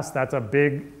class, that's a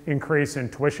big increase in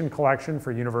tuition collection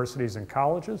for universities and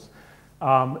colleges.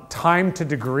 Time to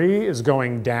degree is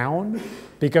going down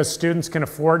because students can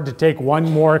afford to take one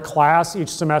more class each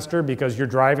semester because you're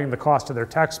driving the cost of their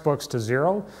textbooks to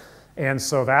zero. And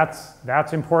so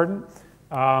that's important.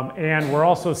 And we're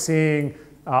also seeing,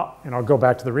 and I'll go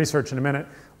back to the research in a minute,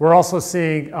 we're also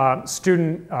seeing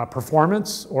student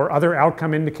performance or other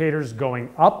outcome indicators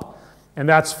going up, and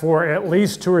that's for at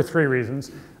least 2 or 3 reasons.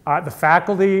 The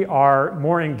faculty are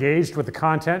more engaged with the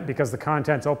content because the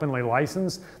content's openly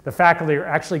licensed. The faculty are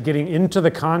actually getting into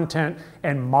the content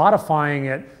and modifying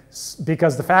it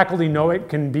because the faculty know it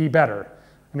can be better.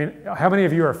 I mean, how many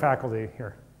of you are faculty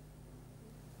here?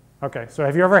 Okay, so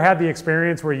have you ever had the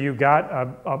experience where you got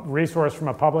a resource from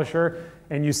a publisher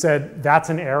and you said, that's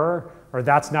an error, or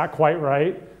that's not quite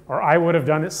right, or I would have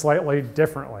done it slightly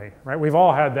differently, right? We've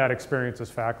all had that experience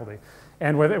as faculty.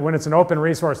 And when it's an open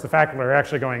resource, the faculty are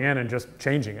actually going in and just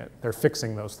changing it. They're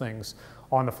fixing those things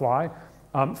on the fly.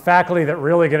 Faculty that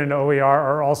really get into OER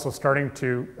are also starting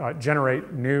to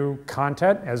generate new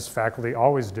content, as faculty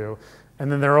always do.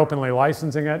 and then they're openly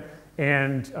licensing it,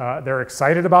 and they're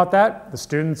excited about that. The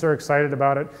students are excited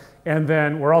about it. And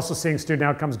then we're also seeing student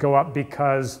outcomes go up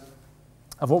because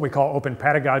of what we call open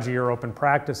pedagogy or open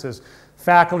practices.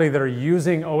 Faculty that are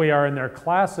using OER in their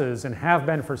classes and have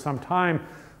been for some time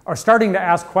are starting to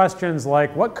ask questions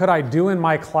like, what could I do in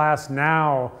my class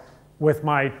now with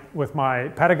my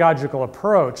pedagogical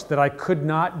approach that I could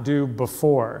not do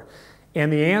before?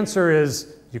 And the answer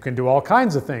is, you can do all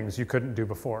kinds of things you couldn't do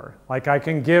before. Like I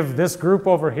can give this group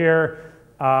over here,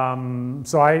 my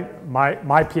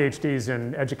PhD's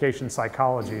in education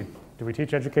psychology. Do we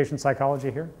teach education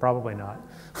psychology here? Probably not.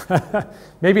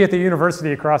 Maybe at the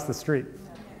university across the street.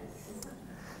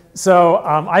 So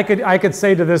I could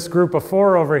say to this group of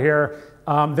 4 over here,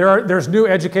 there's new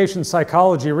education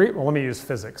psychology. Well, let me use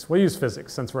physics. We'll use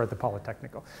physics since we're at the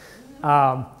Politecnico.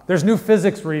 There's new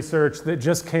physics research that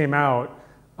just came out,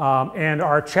 and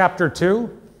our chapter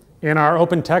 2 in our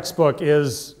open textbook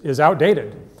is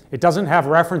outdated. It doesn't have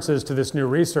references to this new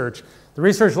research. The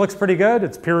research looks pretty good.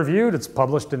 It's peer-reviewed. It's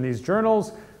published in these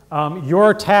journals.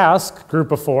 Your task,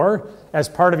 group of 4, as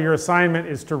part of your assignment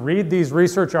is to read these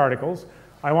research articles.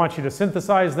 I want you to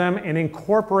synthesize them and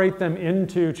incorporate them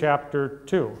into chapter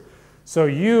 2. So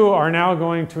you are now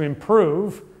going to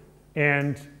improve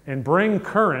and bring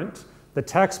current the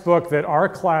textbook that our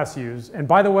class used. And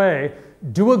by the way,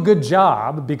 do a good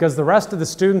job because the rest of the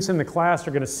students in the class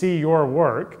are going to see your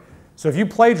work. So if you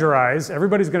plagiarize,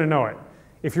 everybody's going to know it.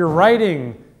 If your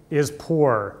writing is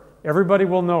poor, everybody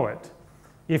will know it.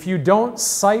 If you don't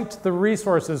cite the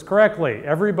resources correctly,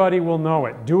 everybody will know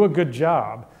it. Do a good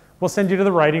job. We'll send you to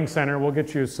the Writing Center. We'll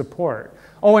get you support.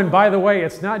 Oh, and by the way,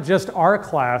 it's not just our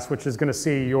class which is going to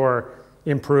see your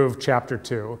improved chapter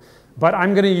 2, but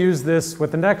I'm going to use this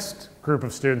with the next group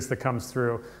of students that comes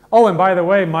through. Oh, and by the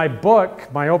way, my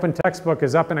book, my open textbook,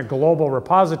 is up in a global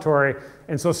repository,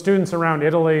 and so students around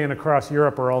Italy and across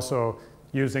Europe are also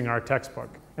using our textbook,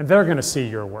 and they're going to see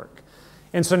your work.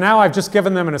 And so now I've just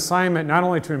given them an assignment not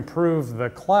only to improve the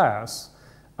class,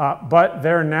 but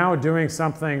they're now doing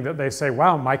something that they say,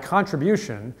 wow, my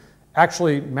contribution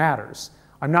actually matters.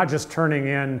 I'm not just turning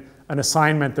in an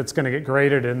assignment that's going to get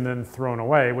graded and then thrown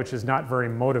away, which is not very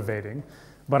motivating,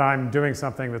 but I'm doing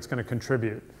something that's going to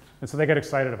contribute. And so they get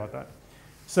excited about that.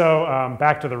 So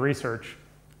back to the research.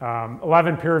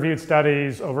 11 peer-reviewed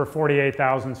studies, over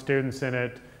 48,000 students in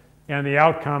it, and the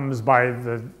outcomes by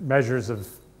the measures of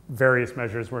various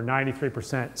measures were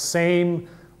 93% same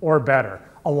or better.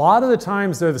 A lot of the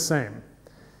times they're the same.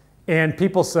 And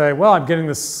people say, well, I'm getting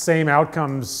the same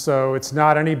outcomes, so it's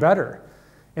not any better.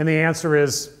 And the answer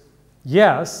is,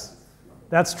 yes,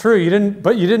 that's true,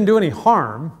 but you didn't do any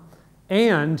harm,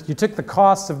 and you took the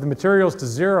cost of the materials to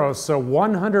 0, so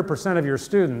 100% of your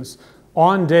students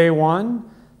on day 1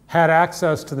 had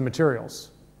access to the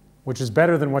materials, which is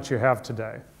better than what you have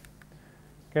today.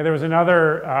 Okay, there was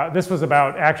another, this was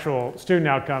about actual student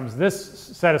outcomes. This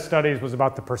set of studies was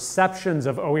about the perceptions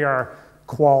of OER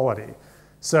quality.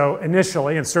 So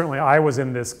initially, and certainly I was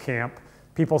in this camp,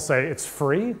 people say it's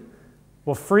free.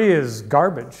 Well, free is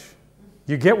garbage.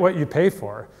 You get what you pay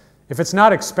for. If it's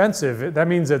not expensive, that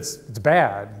means it's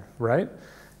bad, right?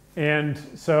 And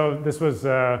so this was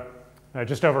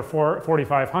just over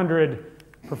 4,500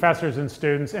 professors and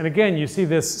students. And again, you see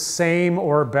this same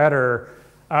or better.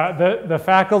 The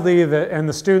faculty and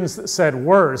the students that said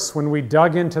worse, when we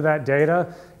dug into that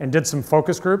data and did some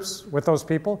focus groups with those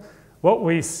people, what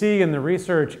we see in the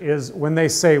research is when they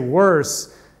say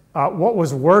worse, what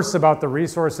was worse about the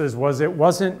resources was it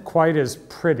wasn't quite as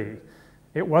pretty.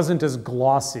 It wasn't as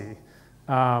glossy.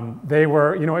 They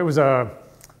were, it was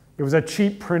a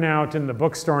cheap printout in the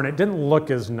bookstore and it didn't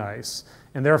look as nice,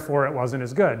 and therefore it wasn't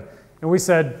as good. And we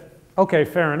said, okay,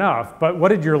 fair enough, but what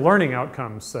did your learning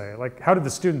outcomes say? Like, how did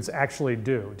the students actually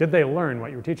do? Did they learn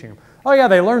what you were teaching them? Oh yeah,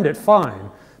 they learned it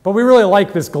fine, but we really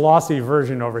like this glossy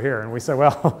version over here. And we said,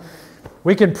 well,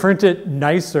 we can print it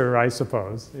nicer, I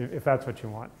suppose, if that's what you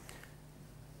want.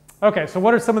 Okay, so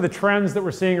what are some of the trends that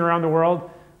we're seeing around the world?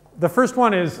 The first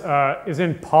one is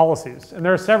in policies, and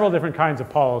there are several different kinds of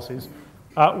policies.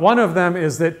 One of them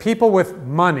is that people with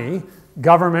money,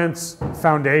 governments,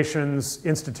 foundations,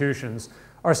 institutions,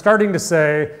 are starting to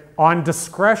say on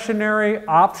discretionary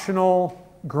optional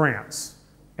grants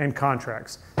and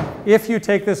contracts, if you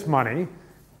take this money,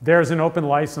 there's an open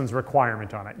license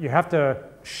requirement on it. You have to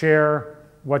share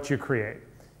what you create.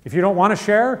 If you don't want to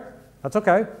share, that's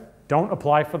okay. Don't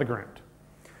apply for the grant.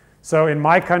 So in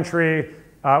my country,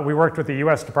 we worked with the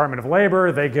US Department of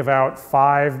Labor. They give out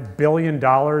 $5 billion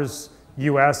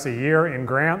US a year in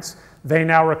grants. They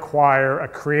now require a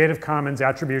Creative Commons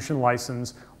attribution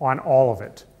license on all of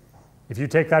it. If you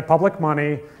take that public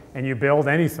money and you build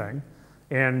anything.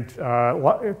 And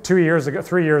 3 years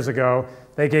ago,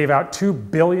 they gave out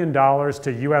 $2 billion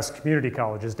to US community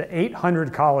colleges, to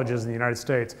 800 colleges in the United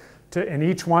States, and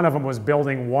each one of them was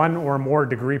building one or more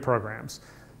degree programs.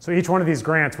 So each one of these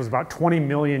grants was about 20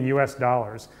 million US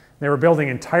dollars. They were building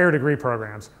entire degree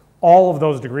programs. All of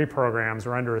those degree programs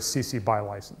are under a CC BY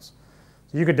license.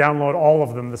 So you could download all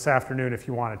of them this afternoon if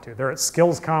you wanted to. They're at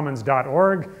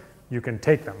skillscommons.org. You can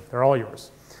take them. They're all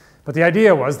yours. But the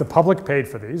idea was the public paid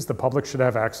for these. The public should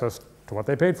have access to what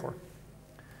they paid for.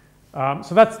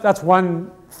 So that's one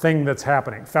thing that's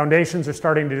happening. Foundations are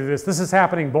starting to do this. This is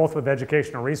happening both with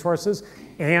educational resources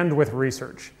and with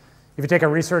research. If you take a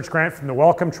research grant from the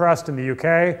Wellcome Trust in the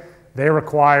UK, they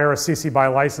require a CC BY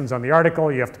license on the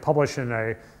article. You have to publish in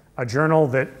a journal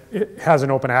that it has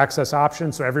an open access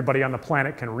option so everybody on the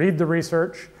planet can read the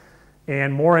research.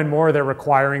 And more they're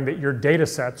requiring that your data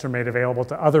sets are made available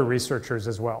to other researchers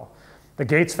as well. The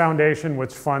Gates Foundation,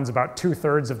 which funds about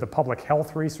 2/3 of the public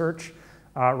health research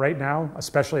right now,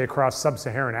 especially across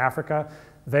sub-Saharan Africa,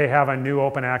 they have a new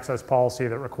open access policy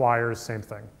that requires the same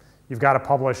thing. You've got to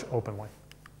publish openly.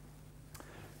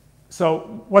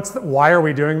 So why are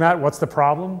we doing that? What's the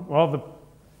problem? Well, the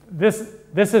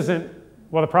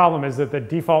problem is that the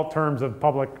default terms of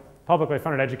publicly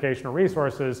funded educational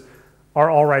resources are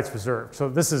all rights reserved. So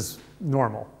this is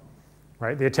normal,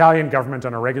 right? The Italian government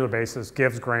on a regular basis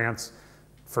gives grants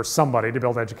for somebody to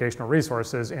build educational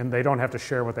resources, and they don't have to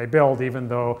share what they build, even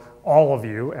though all of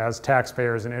you as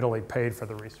taxpayers in Italy paid for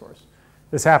the resource.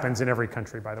 This happens in every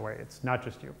country, by the way. It's not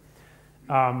just you.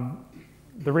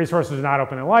 The resources are not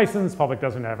openly licensed. Public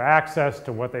doesn't have access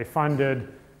to what they funded.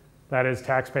 That is,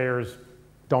 taxpayers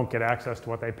don't get access to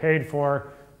what they paid for.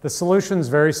 The solution's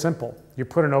very simple. You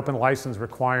put an open license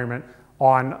requirement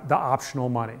on the optional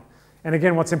money. And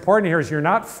again, what's important here is you're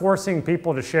not forcing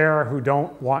people to share who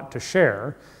don't want to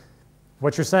share.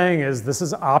 What you're saying is this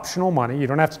is optional money. You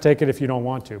don't have to take it if you don't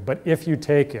want to. But if you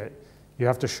take it, you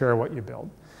have to share what you build.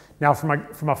 Now, from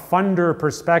a funder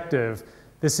perspective,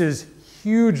 this is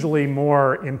hugely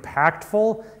more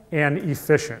impactful and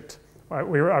efficient. I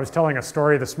was telling a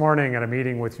story this morning at a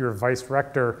meeting with your vice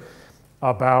rector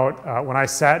about when I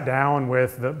sat down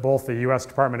with both the US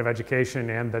Department of Education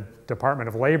and the Department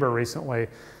of Labor recently,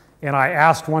 and I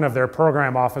asked one of their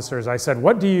program officers, I said,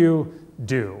 what do you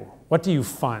do? What do you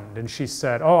fund? And she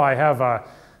said, oh, I have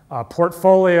a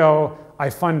portfolio. I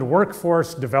fund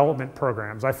workforce development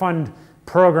programs. I fund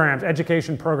programs,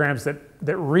 education programs that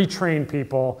retrain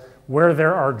people where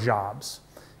there are jobs.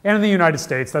 And in the United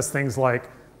States, that's things like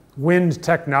wind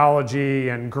technology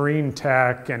and green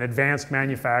tech and advanced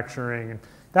manufacturing, and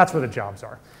that's where the jobs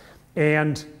are.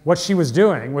 And what she was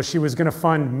doing was she was going to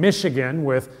fund Michigan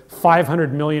with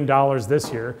 $500 million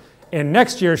this year, and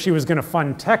next year she was going to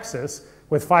fund Texas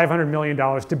with $500 million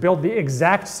to build the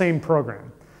exact same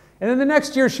program. And then the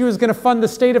next year she was going to fund the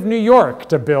state of New York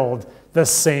to build the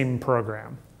same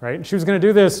program, right? And she was going to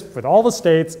do this with all the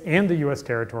states and the US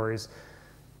territories.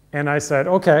 And I said,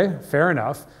 okay, fair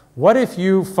enough. What if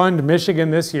you fund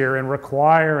Michigan this year and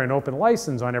require an open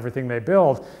license on everything they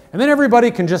build, and then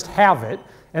everybody can just have it,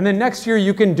 and then next year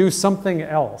you can do something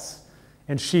else?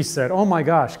 And she said, oh my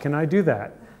gosh, can I do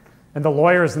that? And the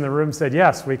lawyers in the room said,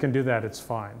 yes, we can do that, it's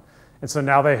fine. And so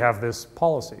now they have this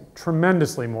policy,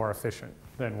 tremendously more efficient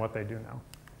than what they do now.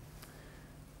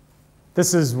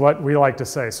 This is what we like to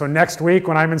say. So next week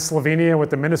when I'm in Slovenia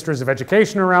with the ministers of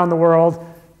education around the world,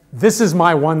 this is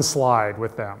my one slide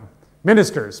with them.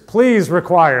 Ministers, please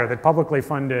require that publicly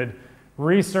funded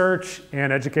research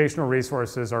and educational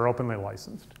resources are openly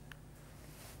licensed.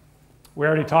 We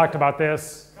already talked about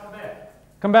this. Come back.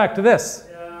 Come back to this.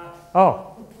 Yeah.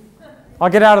 Oh, I'll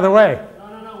get out of the way.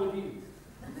 No, with you.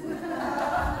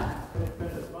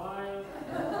 Smile.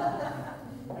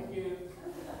 Thank you.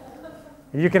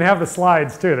 You can have the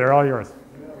slides too, they're all yours.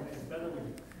 It's better with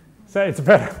you. So it's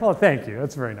better, well, thank you,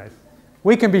 that's very nice.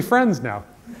 We can be friends now.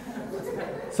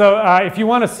 So if you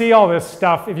want to see all this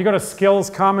stuff, if you go to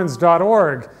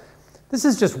skillscommons.org, this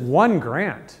is just one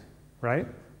grant, right?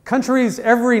 Countries,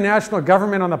 every national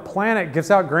government on the planet gives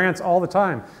out grants all the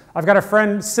time. I've got a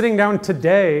friend sitting down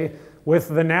today with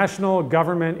the national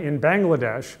government in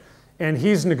Bangladesh, and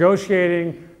he's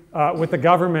negotiating with the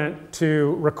government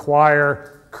to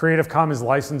require Creative Commons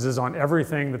licenses on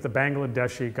everything that the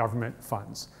Bangladeshi government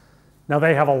funds. Now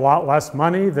they have a lot less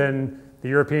money than the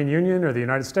European Union or the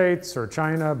United States or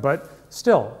China, but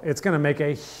still, it's going to make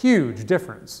a huge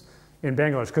difference in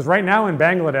Bangladesh. Because right now in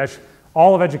Bangladesh,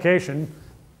 all of education,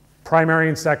 primary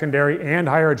and secondary and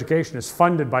higher education, is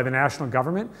funded by the national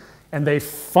government, and they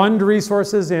fund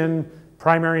resources in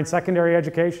primary and secondary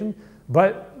education,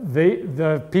 but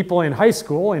the people in high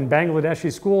school, in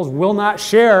Bangladeshi schools, will not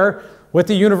share with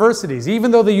the universities,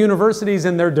 even though the universities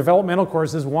in their developmental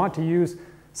courses want to use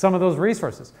some of those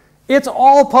resources. It's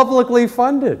all publicly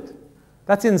funded.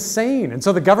 That's insane. And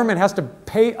so the government has to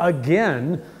pay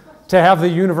again to have the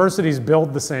universities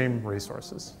build the same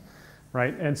resources,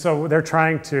 right? And so they're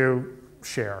trying to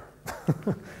share.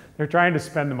 They're trying to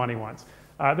spend the money once.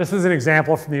 This is an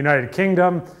example from the United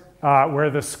Kingdom, where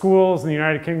the schools in the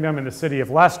United Kingdom and the city of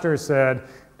Leicester said,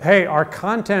 hey, our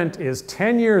content is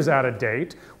 10 years out of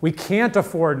date. We can't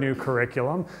afford new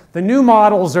curriculum. The new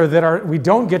models are that we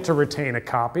don't get to retain a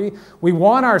copy. We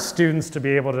want our students to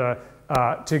be able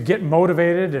to get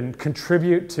motivated and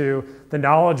contribute to the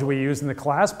knowledge we use in the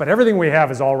class, but everything we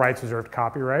have is all rights reserved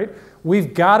copyright.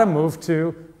 We've got to move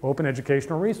to open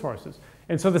educational resources.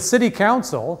 And so the city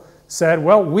council said,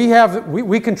 well,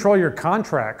 we control your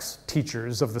contracts,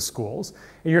 teachers of the schools,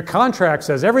 and your contract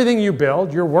says everything you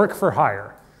build, your work for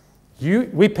hire.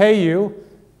 We pay you,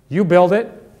 you build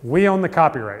it, we own the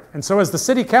copyright. And so as the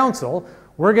city council,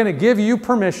 we're going to give you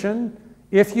permission,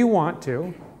 if you want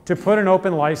to put an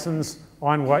open license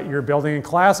on what you're building in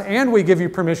class, and we give you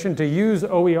permission to use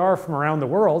OER from around the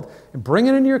world and bring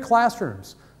it into your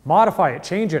classrooms, modify it,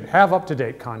 change it, have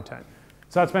up-to-date content.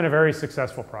 So that's been a very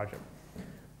successful project.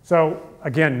 So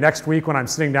again, next week when I'm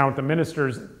sitting down with the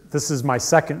ministers, this is my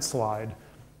second slide.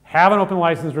 Have an open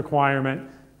license requirement,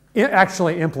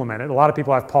 actually implement it. A lot of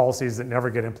people have policies that never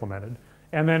get implemented,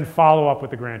 and then follow up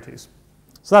with the grantees.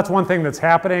 So that's one thing that's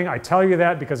happening. I tell you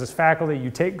that because as faculty, you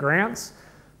take grants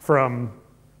from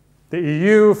the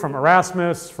EU, from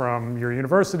Erasmus, from your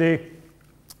university.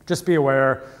 Just be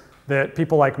aware that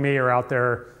people like me are out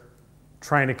there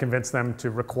trying to convince them to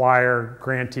require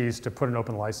grantees to put an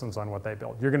open license on what they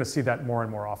build. You're going to see that more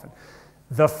and more often.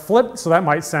 The flip, so that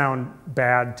might sound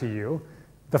bad to you.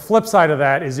 The flip side of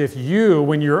that is if you,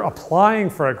 when you're applying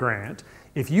for a grant,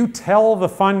 if you tell the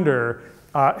funder,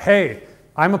 hey,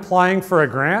 I'm applying for a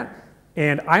grant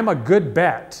and I'm a good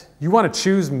bet, you want to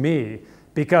choose me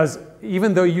because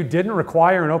even though you didn't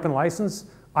require an open license,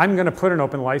 I'm going to put an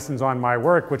open license on my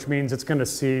work, which means it's going to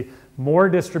see more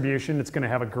distribution, it's going to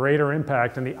have a greater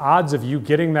impact, and the odds of you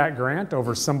getting that grant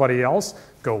over somebody else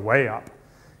go way up.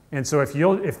 And so if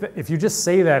you just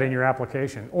say that in your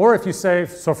application, or if you say,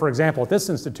 so for example, at this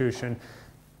institution,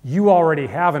 you already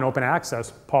have an open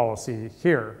access policy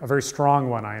here, a very strong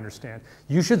one, I understand.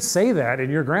 You should say that in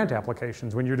your grant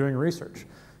applications when you're doing research.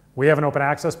 We have an open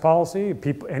access policy.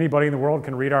 Anybody in the world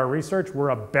can read our research. We're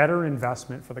a better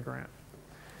investment for the grant.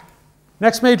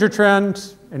 Next major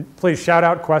trend, and please shout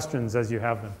out questions as you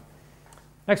have them.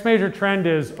 Next major trend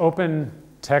is open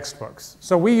textbooks.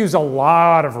 So we use a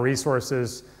lot of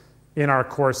resources in our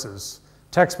courses.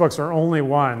 Textbooks are only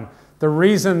one. The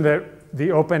reason that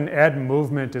the open ed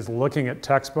movement is looking at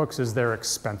textbooks is they're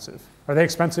expensive. Are they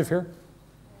expensive here?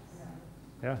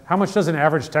 Yeah. How much does an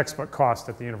average textbook cost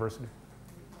at the university?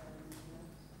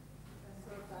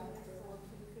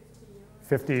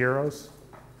 50 euros.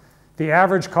 The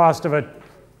average cost of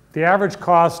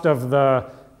the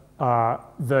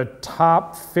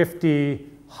top 50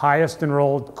 highest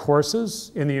enrolled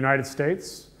courses in the United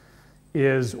States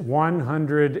is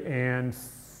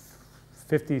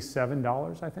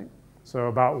 $157, I think. So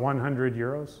about 100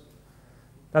 euros.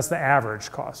 That's the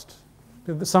average cost.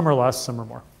 Some are less, some are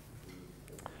more.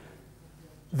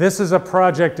 This is a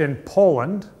project in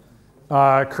Poland.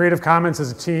 Creative Commons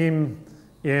is a team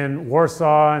in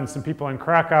Warsaw and some people in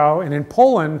Krakow. And in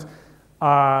Poland,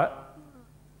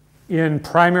 in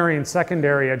primary and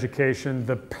secondary education,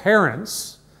 the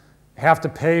parents have to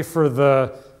pay for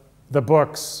the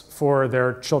books for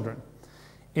their children.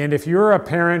 And if you're a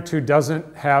parent who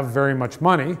doesn't have very much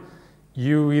money,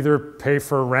 you either pay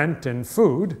for rent and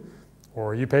food,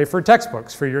 or you pay for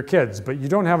textbooks for your kids, but you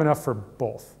don't have enough for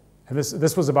both. And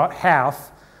this was about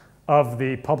half of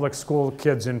the public school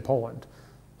kids in Poland.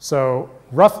 So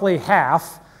roughly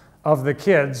half of the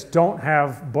kids don't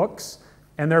have books,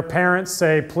 and their parents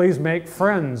say, please make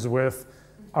friends with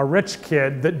a rich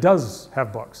kid that does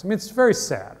have books. I mean, it's very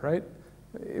sad, right?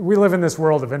 We live in this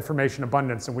world of information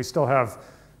abundance, and we still have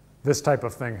this type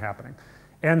of thing happening.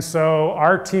 And so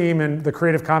our team and the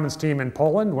Creative Commons team in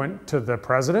Poland went to the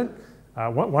president.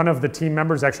 One of the team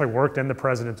members actually worked in the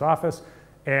president's office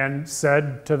and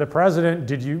said to the president,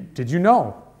 did you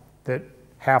know that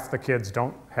half the kids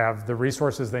don't have the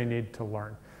resources they need to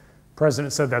learn? The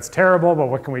president said, that's terrible, but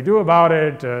what can we do about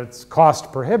it? It's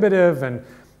cost prohibitive. And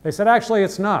they said, actually,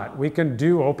 it's not. We can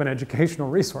do open educational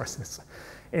resources.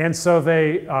 And so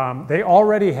they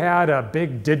already had a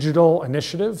big digital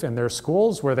initiative in their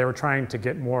schools where they were trying to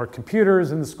get more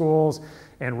computers in the schools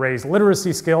and raise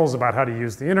literacy skills about how to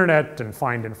use the internet and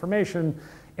find information.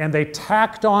 And they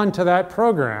tacked on to that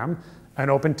program an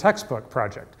open textbook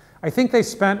project. I think they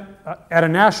spent, at a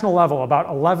national level, about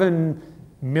 11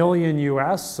 million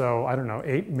US, so I don't know,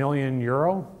 8 million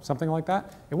euro, something like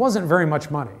that. It wasn't very much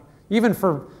money. Even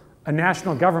for a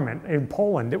national government in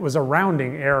Poland, it was a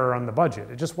rounding error on the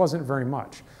budget. It just wasn't very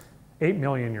much, 8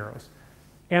 million euros.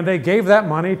 And they gave that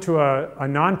money to a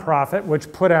nonprofit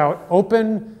which put out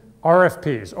open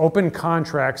RFPs, open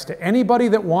contracts to anybody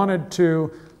that wanted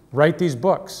to write these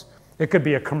books. It could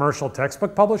be a commercial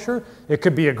textbook publisher. It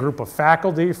could be a group of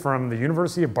faculty from the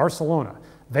University of Barcelona.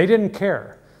 They didn't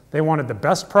care. They wanted the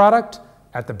best product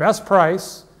at the best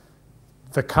price.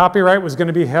 The copyright was going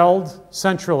to be held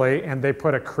centrally, and they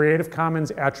put a Creative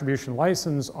Commons attribution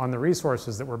license on the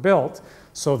resources that were built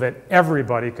so that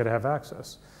everybody could have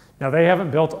access. Now, they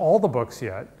haven't built all the books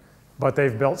yet, but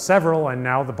they've built several, and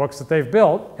now the books that they've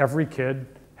built, every kid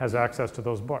has access to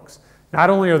those books. Not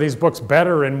only are these books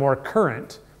better and more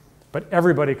current, but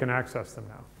everybody can access them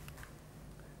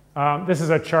now. This is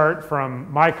a chart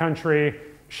from my country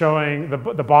showing the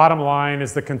bottom line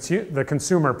is the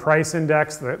consumer price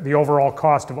index, the overall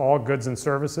cost of all goods and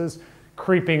services,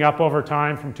 creeping up over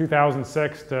time from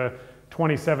 2006 to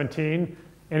 2017.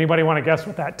 Anybody want to guess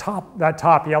what that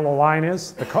top yellow line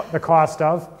is, the cost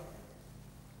of?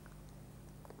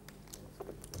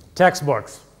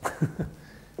 Textbooks.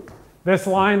 This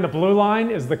line, the blue line,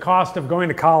 is the cost of going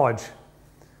to college.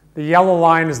 The yellow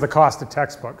line is the cost of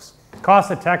textbooks. The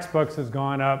cost of textbooks has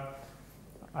gone up.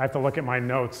 I have to look at my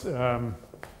notes.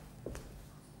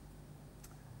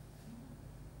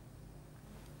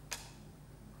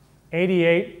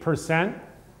 88%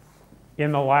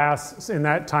 in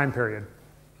that time period.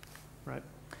 Right.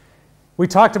 We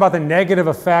talked about the negative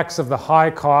effects of the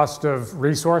high cost of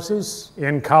resources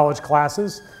in college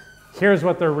classes. Here's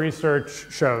what their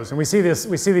research shows, and we see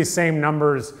these same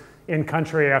numbers in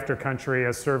country after country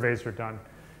as surveys are done.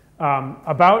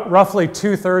 About roughly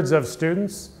 2/3 of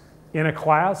students in a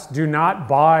class do not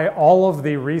buy all of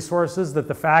the resources that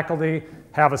the faculty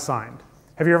have assigned.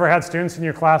 Have you ever had students in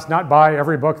your class not buy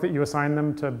every book that you assign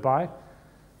them to buy?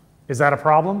 Is that a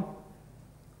problem?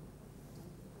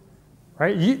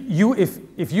 Right?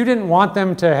 If you didn't want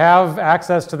them to have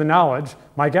access to the knowledge,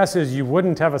 my guess is you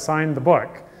wouldn't have assigned the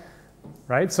book.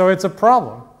 Right? So it's a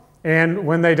problem. And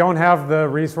when they don't have the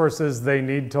resources they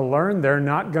need to learn, they're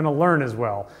not going to learn as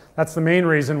well. That's the main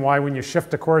reason why when you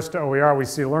shift a course to OER, we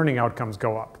see learning outcomes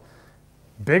go up.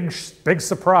 Big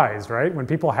surprise, right? When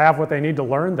people have what they need to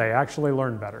learn, they actually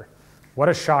learn better. What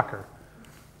a shocker.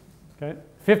 Okay?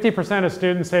 50% of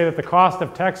students say that the cost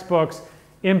of textbooks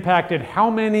impacted how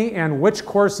many and which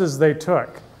courses they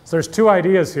took. So there's two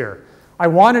ideas here. I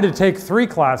wanted to take 3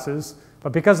 classes,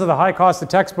 but because of the high cost of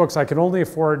textbooks, I could only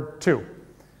afford 2.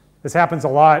 This happens a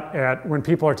lot when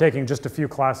people are taking just a few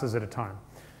classes at a time.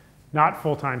 Not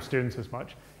full-time students as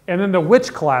much. And then the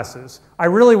which classes. I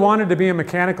really wanted to be a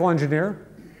mechanical engineer,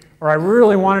 or I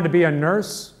really wanted to be a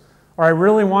nurse, or I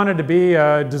really wanted to be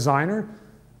a designer,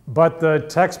 but the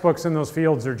textbooks in those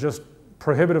fields are just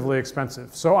prohibitively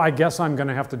expensive. So I guess I'm going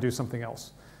to have to do something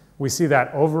else. We see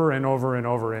that over and over and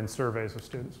over in surveys of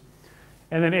students.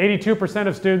 And then 82%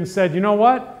 of students said, you know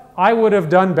what? I would have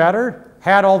done better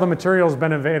had all the materials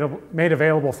been made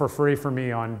available for free for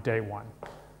me on day 1.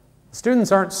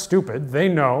 Students aren't stupid. They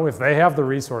know if they have the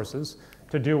resources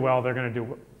to do well, they're going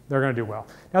to do well.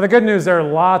 Now the good news, there are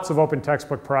lots of open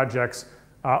textbook projects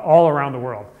all around the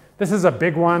world. This is a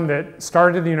big one that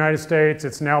started in the United States.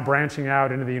 It's now branching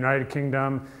out into the United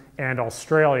Kingdom and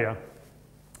Australia,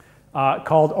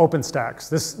 called OpenStax.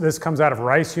 This comes out of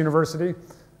Rice University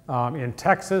in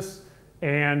Texas,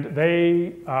 and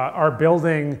they are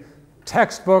building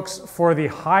textbooks for the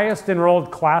highest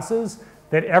enrolled classes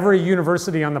that every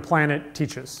university on the planet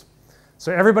teaches.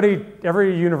 So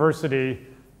every university,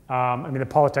 I mean the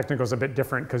Politecnico is a bit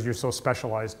different because you're so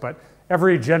specialized, but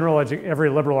every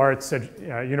liberal arts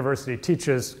university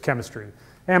teaches chemistry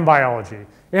and biology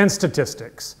and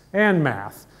statistics and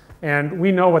math. And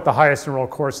we know what the highest enrolled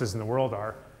courses in the world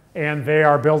are, and they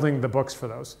are building the books for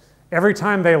those. Every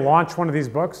time they launch one of these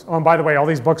books, oh, and by the way, all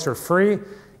these books are free,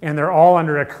 and they're all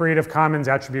under a Creative Commons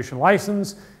attribution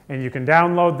license, and you can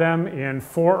download them in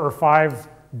 4 or 5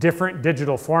 different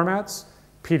digital formats.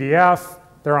 PDF,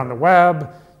 they're on the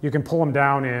web. You can pull them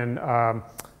down in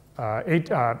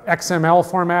XML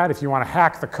format if you want to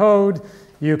hack the code.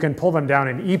 You can pull them down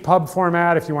in EPUB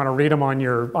format if you want to read them on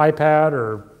your iPad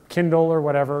or Kindle or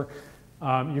whatever.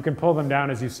 You can pull them down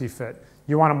as you see fit.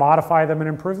 You want to modify them and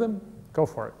improve them? Go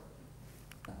for it.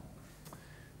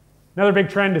 Another big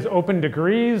trend is open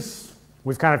degrees.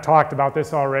 We've kind of talked about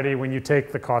this already. When you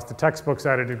take the cost of textbooks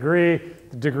out of degree,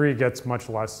 the degree gets much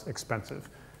less expensive.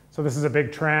 So this is a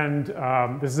big trend.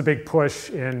 This is a big push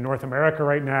in North America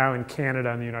right now, in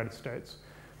Canada and the United States.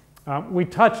 We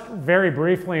touched very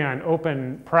briefly on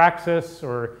open praxis,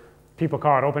 or people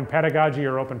call it open pedagogy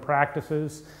or open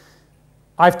practices.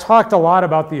 I've talked a lot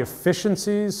about the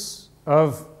efficiencies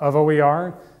of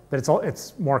OER, that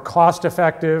it's more cost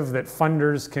effective, that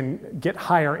funders can get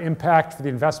higher impact for the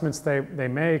investments they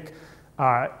make.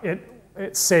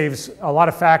 It saves a lot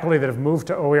of faculty that have moved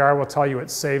to OER will tell you it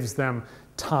saves them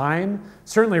time.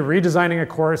 Certainly redesigning a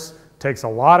course takes a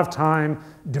lot of time.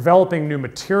 Developing new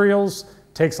materials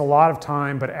takes a lot of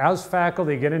time, but as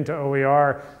faculty get into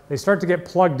OER, they start to get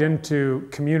plugged into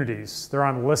communities. They're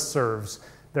on listservs.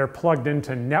 They're plugged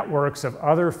into networks of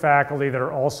other faculty that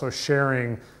are also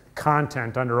sharing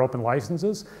content under open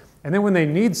licenses. And then when they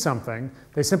need something,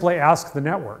 they simply ask the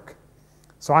network.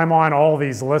 So I'm on all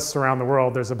these lists around the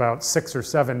world. There's about 6 or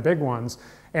 7 big ones,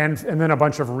 and then a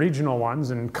bunch of regional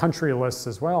ones and country lists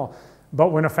as well.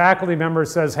 But when a faculty member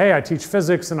says, hey, I teach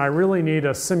physics and I really need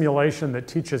a simulation that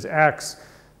teaches X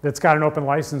that's got an open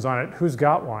license on it, who's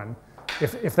got one?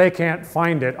 If they can't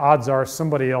find it, odds are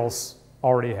somebody else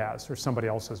already has, or somebody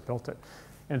else has built it.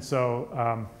 And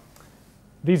so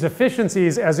these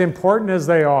efficiencies, as important as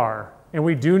they are, and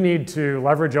we do need to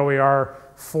leverage OER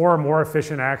for more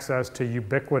efficient access to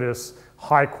ubiquitous,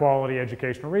 high-quality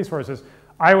educational resources,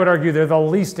 I would argue they're the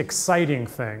least exciting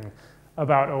thing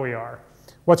about OER.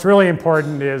 What's really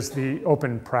important is the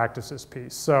open practices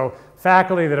piece. So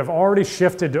faculty that have already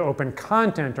shifted to open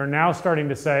content are now starting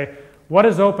to say, what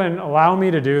does open allow me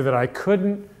to do that I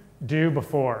couldn't do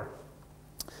before?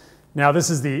 Now, this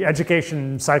is the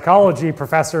education psychology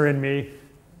professor in me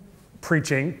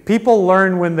preaching. People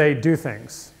learn when they do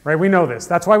things, right? We know this.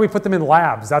 That's why we put them in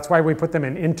labs. That's why we put them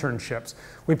in internships.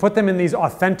 We put them in these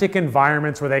authentic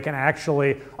environments where they can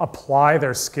actually apply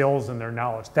their skills and their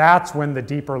knowledge. That's when the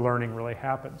deeper learning really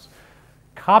happens.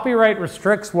 Copyright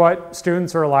restricts what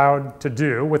students are allowed to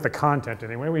do with the content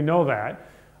anyway. We know that.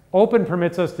 Open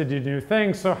permits us to do new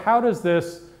things. So how does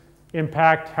this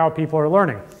impact how people are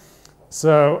learning?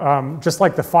 So just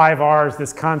like the 5 R's,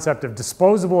 this concept of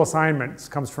disposable assignments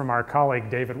comes from our colleague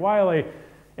David Wiley.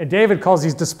 And David calls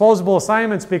these disposable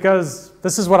assignments because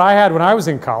this is what I had when I was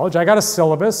in college. I got a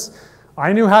syllabus.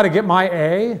 I knew how to get my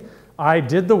A. I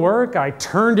did the work. I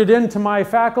turned it in to my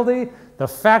faculty. The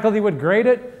faculty would grade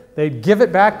it. They'd give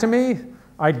it back to me.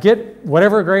 I'd get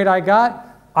whatever grade I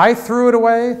got. I threw it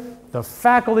away. The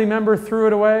faculty member threw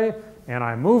it away. And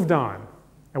I moved on.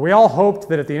 And we all hoped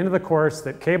that at the end of the course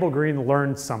that Cable Green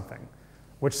learned something,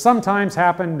 which sometimes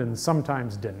happened and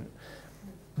sometimes didn't.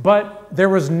 But there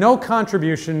was no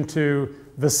contribution to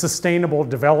the sustainable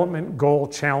development goal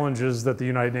challenges that the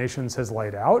United Nations has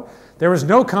laid out. There was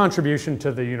no contribution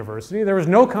to the university. There was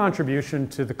no contribution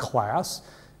to the class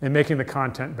in making the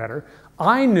content better.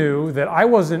 I knew that I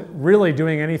wasn't really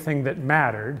doing anything that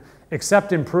mattered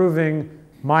except improving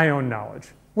my own knowledge.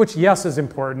 Which, yes, is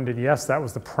important, and yes, that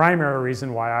was the primary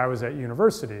reason why I was at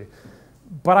university.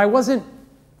 But I wasn't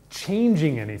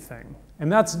changing anything, and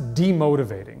that's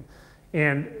demotivating.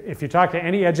 And if you talk to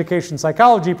any education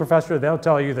psychology professor, they'll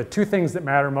tell you the 2 things that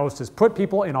matter most is put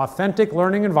people in authentic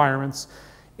learning environments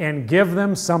and give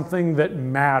them something that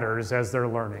matters as they're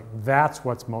learning. That's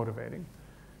what's motivating.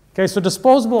 Okay, so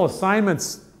disposable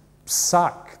assignments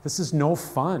suck. This is no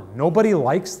fun. Nobody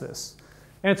likes this,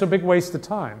 and it's a big waste of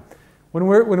time.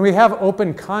 When we have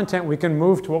open content, we can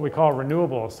move to what we call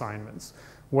renewable assignments,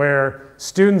 where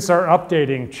students are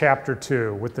updating chapter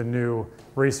 2 with the new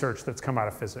research that's come out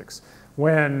of physics.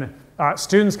 When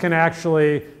students can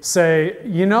actually say,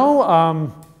 you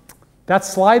know, that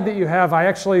slide that you have, I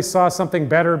actually saw something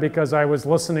better because I was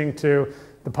listening to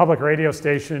the public radio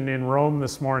station in Rome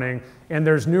this morning, and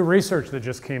there's new research that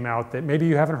just came out that maybe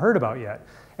you haven't heard about yet.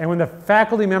 And when the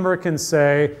faculty member can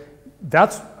say,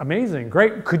 that's amazing,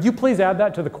 great. Could you please add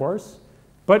that to the course?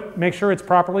 But make sure it's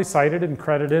properly cited and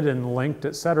credited and linked,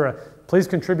 et cetera. Please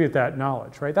contribute that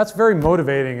knowledge, right? That's very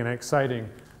motivating and exciting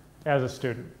as a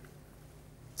student.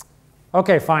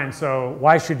 Okay, fine, so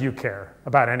why should you care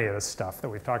about any of this stuff that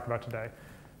we've talked about today?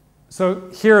 So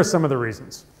here are some of the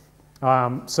reasons.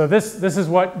 So this is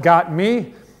what got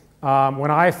me when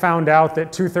I found out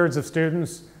that 2/3 of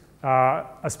students,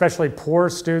 especially poor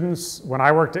students, when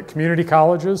I worked at community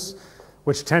colleges,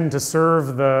 which tend to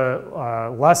serve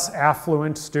the less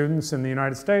affluent students in the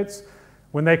United States,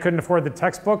 when they couldn't afford the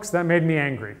textbooks, that made me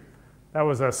angry. That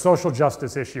was a social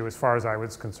justice issue as far as I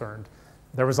was concerned.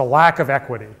 there was a lack of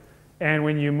equity. And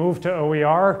when you move to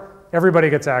OER, everybody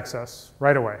gets access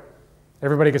right away.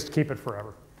 Everybody gets to keep it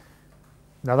forever.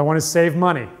 Another one is save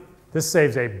money. This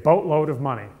saves a boatload of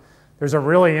money. There's a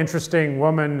really interesting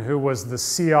woman who was the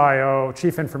CIO,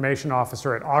 Chief Information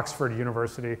Officer at Oxford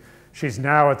University. She's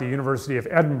now at the University of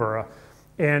Edinburgh.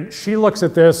 And she looks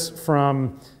at this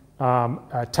from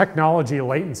a technology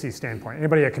latency standpoint.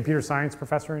 Anybody a computer science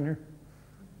professor in here?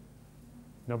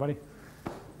 Nobody?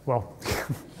 Well,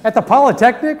 at the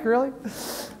Polytechnic, really?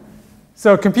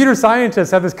 So computer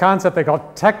scientists have this concept they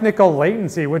call technical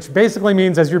latency, which basically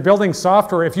means as you're building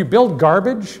software, if you build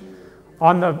garbage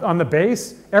on the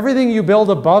base, everything you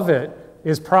build above it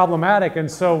is problematic. And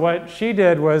so what she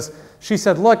did was she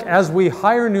said, look, as we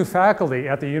hire new faculty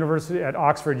at the university, at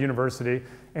Oxford University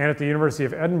and at the University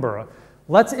of Edinburgh,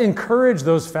 let's encourage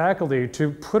those faculty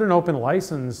to put an open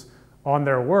license on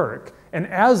their work. And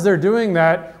as they're doing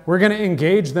that, we're going to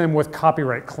engage them with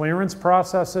copyright clearance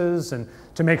processes and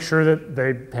to make sure that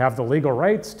they have the legal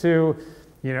rights to,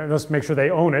 let's make sure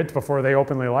they own it before they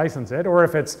openly license it. Or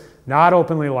if it's not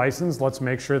openly licensed, let's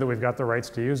make sure that we've got the rights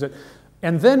to use it.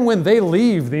 And then when they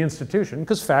leave the institution,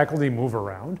 because faculty move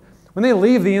around, when they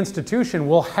leave the institution,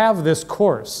 we'll have this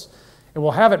course. And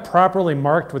we'll have it properly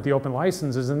marked with the open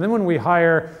licenses. And then when we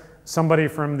hire somebody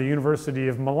from the University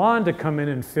of Milan to come in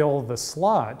and fill the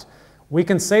slot, we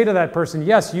can say to that person,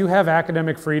 yes, you have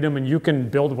academic freedom and you can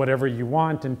build whatever you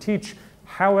want and teach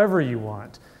however you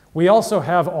want. We also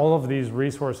have all of these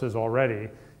resources already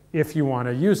if you want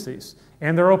to use these.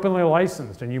 And they're openly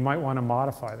licensed and you might want to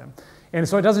modify them. And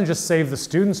so it doesn't just save the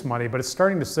students money, but it's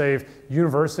starting to save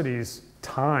universities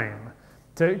time.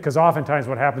 Because oftentimes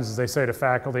what happens is they say to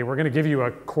faculty, we're going to give you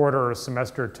a quarter or a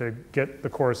semester to get the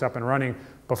course up and running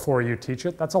before you teach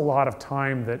it. That's a lot of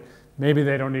time that maybe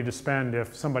they don't need to spend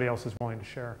if somebody else is willing to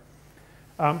share.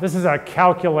 This is a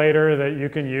calculator that you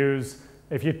can use.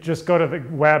 If you just go to the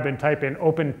web and type in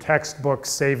Open Textbook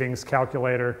Savings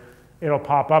Calculator, it'll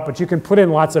pop up, but you can put in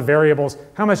lots of variables.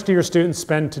 How much do your students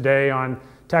spend today on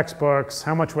textbooks?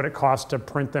 How much would it cost to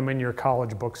print them in your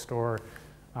college bookstore,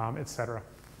 et cetera.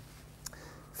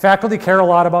 Faculty care a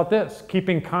lot about this,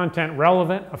 keeping content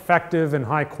relevant, effective, and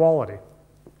high quality.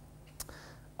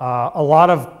 A lot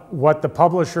of what the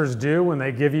publishers do when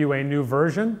they give you a new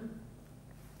version,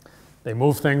 they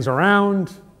move things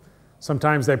around.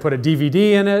 Sometimes they put a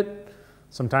DVD in it.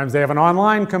 Sometimes they have an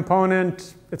online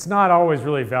component. It's not always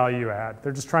really value add.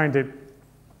 They're just trying to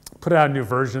put out a new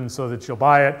version so that you'll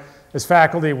buy it. As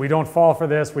faculty, we don't fall for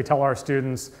this. We tell our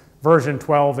students version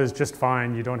 12 is just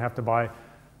fine. You don't have to buy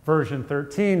version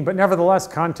 13, but nevertheless,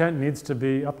 content needs to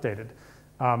be updated.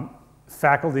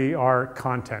 Faculty are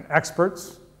content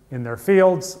experts in their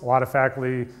fields. A lot of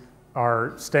faculty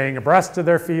are staying abreast of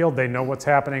their field. They know what's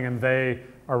happening and they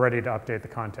are ready to update the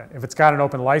content. If it's got an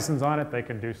open license on it, they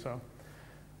can do so.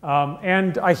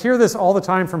 And I hear this all the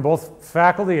time from both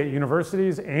faculty at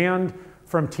universities and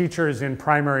from teachers in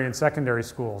primary and secondary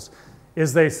schools,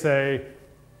 is they say,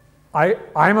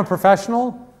 I'm a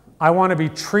professional, I want to be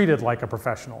treated like a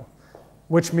professional,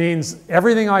 which means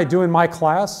everything I do in my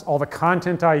class, all the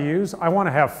content I use, I want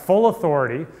to have full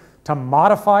authority to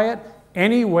modify it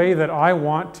any way that I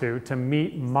want to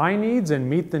meet my needs and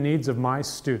meet the needs of my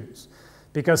students.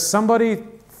 Because somebody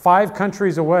 5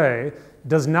 countries away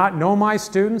does not know my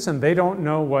students and they don't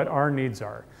know what our needs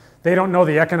are. They don't know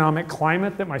the economic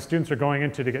climate that my students are going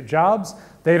into to get jobs.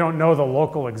 They don't know the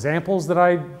local examples that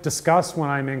I discuss when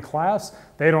I'm in class.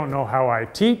 They don't know how I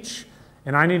teach.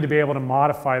 And I need to be able to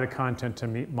modify the content to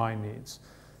meet my needs.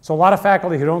 So a lot of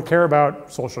faculty who don't care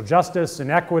about social justice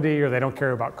and equity, or they don't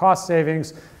care about cost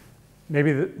savings,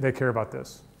 maybe they care about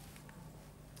this.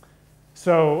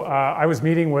 So I was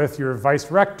meeting with your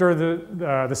vice rector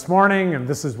this morning, and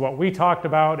this is what we talked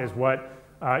about, is what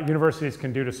universities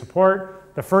can do to support.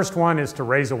 The first one is to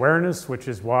raise awareness, which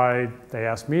is why they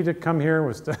asked me to come here,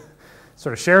 was to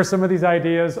sort of share some of these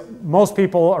ideas. Most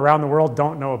people around the world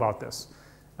don't know about this.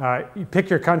 You pick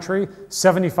your country,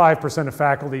 75% of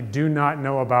faculty do not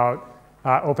know about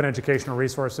open educational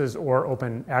resources or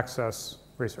open access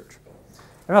research.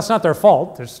 And that's not their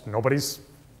fault, nobody's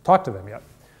talked to them yet.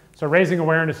 So raising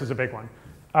awareness is a big one.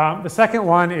 The second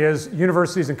one is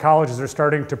universities and colleges are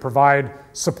starting to provide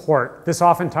support. This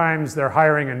oftentimes they're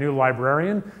hiring a new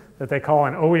librarian that they call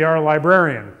an OER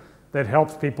librarian that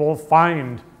helps people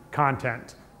find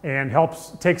content and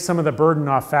helps take some of the burden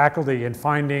off faculty in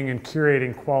finding and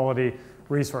curating quality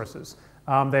resources.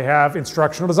 They have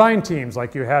instructional design teams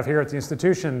like you have here at the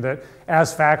institution that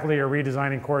as faculty are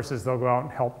redesigning courses, they'll go out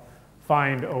and help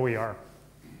find OER.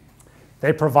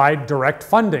 They provide direct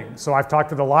funding. So I've talked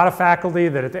with a lot of faculty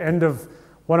that at the end of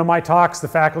one of my talks, the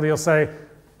faculty will say,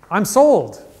 I'm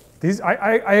sold.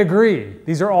 I agree.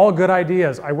 These are all good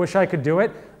ideas. I wish I could do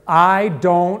it. I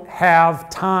don't have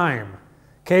time.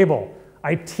 Cable,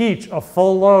 I teach a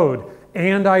full load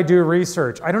and I do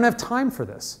research. I don't have time for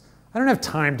this. I don't have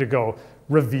time to go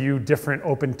review different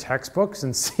open textbooks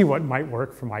and see what might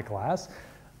work for my class.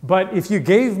 But if you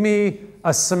gave me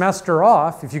a semester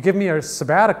off, if you give me a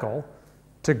sabbatical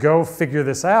to go figure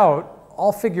this out,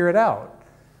 I'll figure it out.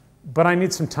 But I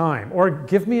need some time. Or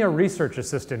give me a research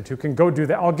assistant who can go do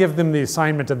that. I'll give them the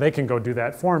assignment and they can go do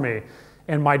that for me.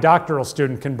 And my doctoral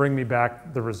student can bring me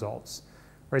back the results.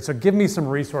 Right? So give me some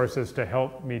resources to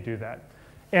help me do that.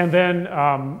 And then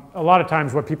a lot of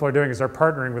times what people are doing is they're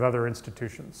partnering with other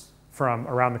institutions from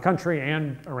around the country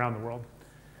and around the world.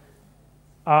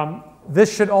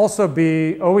 This should also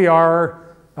be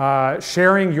OER,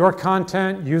 sharing your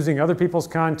content, using other people's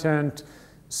content,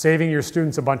 saving your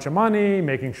students a bunch of money,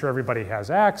 making sure everybody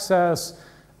has access,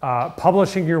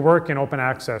 publishing your work in open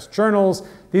access journals.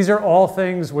 These are all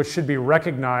things which should be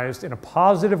recognized in a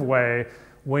positive way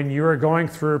when you're going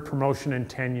through promotion and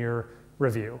tenure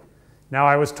review. Now,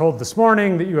 I was told this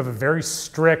morning that you have a very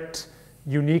strict,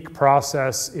 unique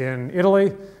process in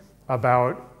Italy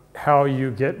about how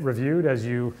you get reviewed as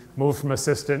you move from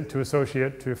assistant to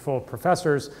associate to full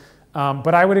professors.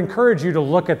 But I would encourage you to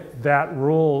look at that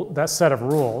rule, that set of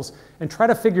rules, and try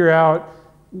to figure out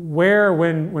where,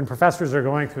 when professors are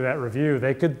going through that review,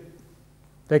 they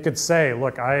could say,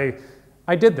 look, I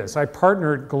did this. I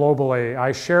partnered globally.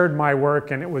 I shared my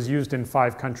work, and it was used in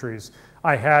 5 countries.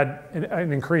 I had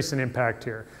an increase in impact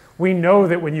here. We know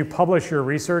that when you publish your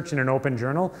research in an open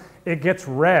journal, it gets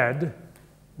read,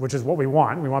 which is what we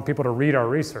want. We want people to read our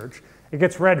research. It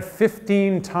gets read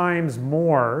 15 times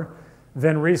more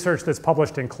than research that's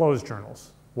published in closed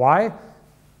journals. Why?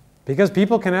 Because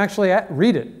people can actually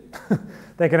read it.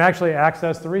 They can actually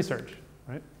access the research,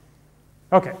 right?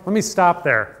 Okay, let me stop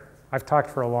there. I've talked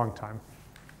for a long time.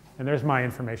 And there's my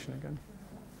information again.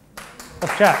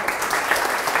 Let's chat.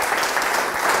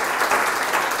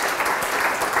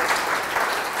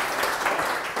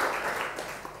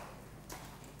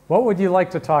 What would you like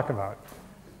to talk about?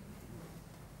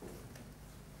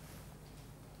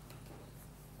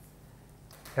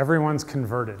 Everyone's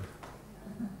converted.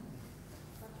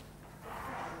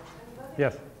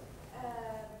 Yes.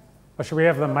 Oh, should we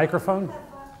have the microphone?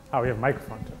 Oh, we have a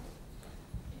microphone too.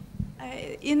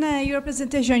 In your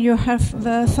presentation, you have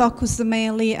focused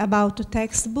mainly about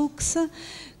textbooks.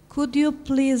 Could you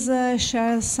please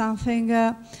share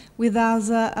something with us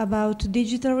about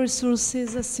digital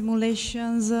resources,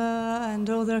 simulations, and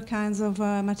other kinds of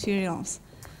materials?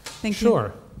 Thank you.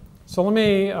 Sure. So let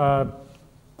me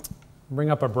bring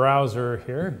up a browser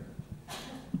here.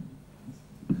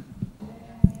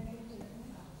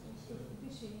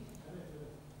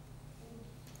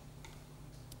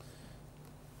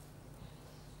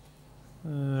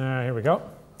 Here we go.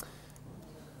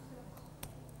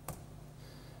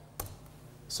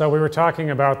 So we were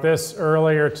talking about this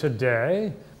earlier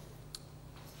today.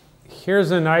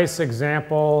 Here's a nice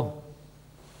example.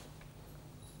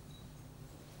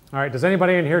 All right, does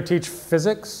anybody in here teach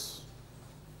physics?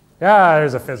 Yeah,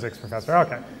 there's a physics professor,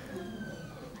 okay.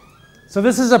 So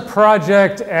this is a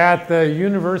project at the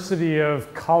University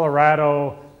of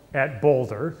Colorado at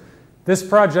Boulder. This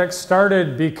project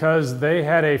started because they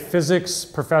had a physics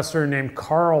professor named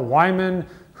Carl Wyman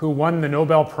who won the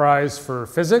Nobel Prize for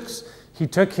Physics. He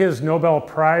took his Nobel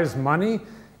Prize money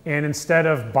and instead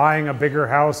of buying a bigger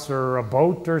house or a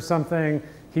boat or something,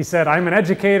 he said, I'm an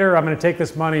educator, I'm going to take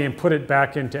this money and put it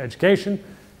back into education.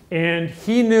 And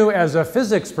he knew as a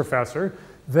physics professor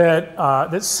that,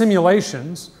 that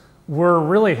simulations were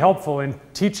really helpful in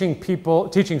teaching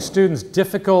students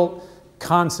difficult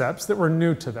concepts that were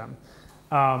new to them.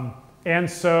 And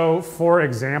so, for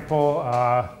example,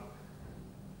 I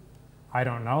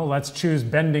don't know, let's choose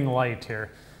bending light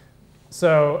here.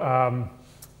 So,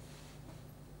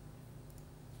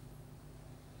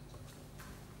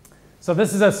 so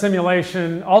this is a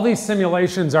simulation. All these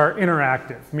simulations are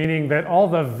interactive, meaning that all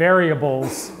the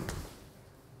variables,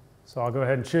 so I'll go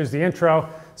ahead and choose the intro.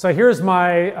 So here's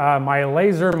my, my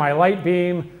laser, my light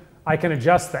beam. I can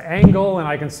adjust the angle and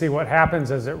I can see what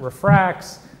happens as it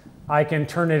refracts. I can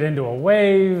turn it into a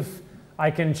wave.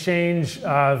 I can change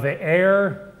the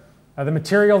air, the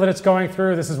material that it's going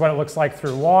through. This is what it looks like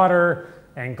through water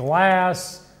and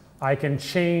glass. I can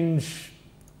change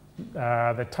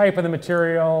the type of the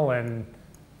material, and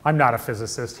I'm not a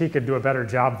physicist. He could do a better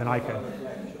job than I could.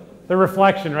 The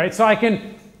reflection, right? So I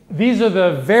can, these are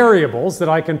the variables that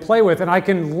I can play with, and I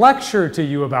can lecture to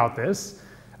you about this,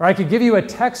 or I could give you a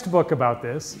textbook about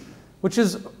this, which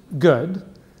is good.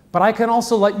 but I can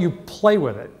also let you play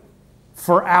with it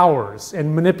for hours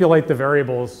and manipulate the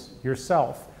variables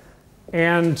yourself.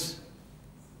 And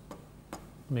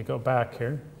let me go back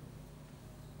here.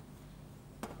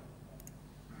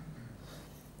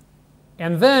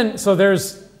 And then, so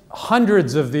there's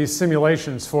hundreds of these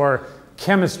simulations for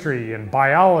chemistry and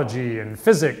biology and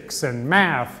physics and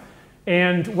math.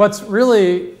 And what's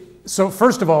really, so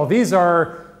first of all, these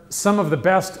are some of the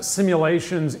best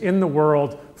simulations in the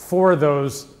world for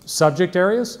those subject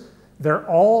areas. They're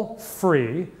all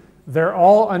free. They're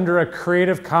all under a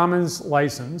Creative Commons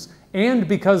license. And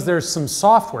because there's some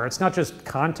software, it's not just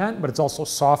content, but it's also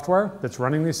software that's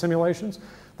running these simulations.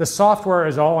 The software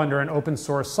is all under an open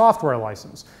source software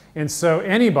license. And so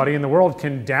anybody in the world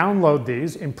can download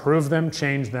these, improve them,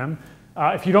 change them.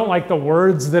 If you don't like the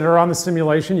words that are on the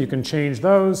simulation, you can change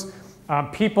those.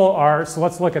 So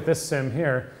let's look at this sim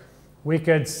here. We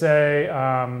could say,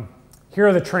 here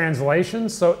are the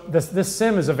translations. So this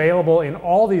sim is available in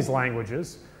all these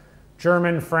languages: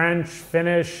 German, French,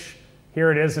 Finnish.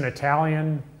 Here it is in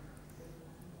Italian.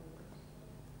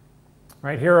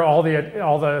 Right, here are all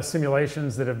the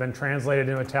simulations that have been translated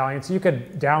into Italian. So you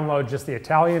could download just the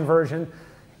Italian version.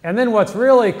 And then what's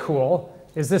really cool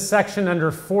is this section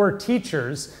under For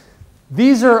Teachers.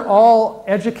 These are all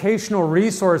educational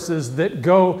resources that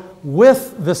go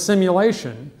with the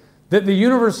simulation that the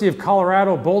University of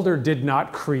Colorado Boulder did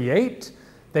not create,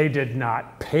 they did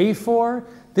not pay for.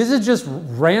 This is just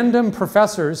random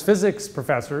professors, physics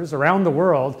professors around the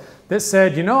world that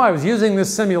said, you know, I was using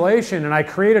this simulation and I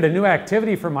created a new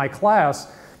activity for my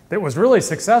class that was really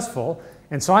successful,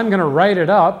 and so I'm going to write it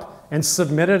up and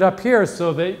submit it up here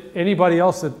so that anybody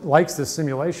else that likes this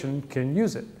simulation can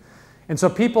use it. And so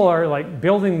people are like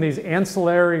building these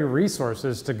ancillary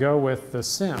resources to go with the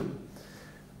sim.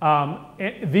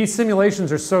 These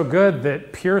simulations are so good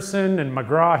that Pearson and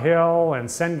McGraw-Hill and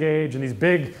Cengage and these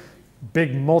big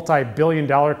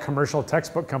multi-billion-dollar commercial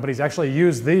textbook companies actually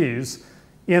use these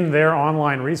in their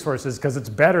online resources because it's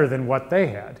better than what they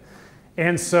had.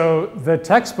 And so the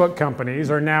textbook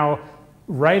companies are now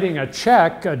writing a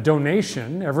check, a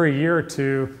donation every year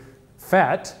to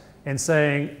FET and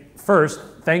saying, first,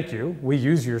 thank you, we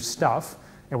use your stuff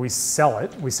and we sell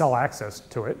it, we sell access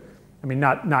to it. I mean,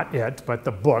 not it, but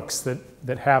the books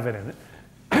that have it in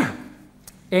it.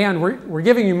 And we're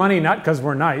giving you money not because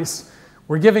we're nice,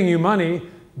 we're giving you money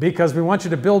because we want you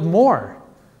to build more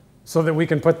so that we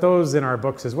can put those in our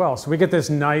books as well. So we get this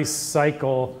nice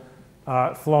cycle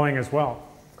flowing as well.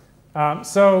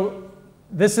 So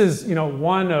this is, you know,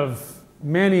 one of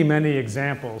many, many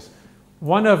examples.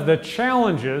 One of the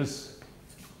challenges,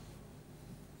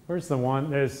 where's the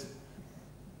one? There's,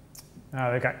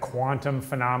 they've got quantum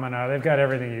phenomena. They've got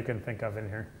everything you can think of in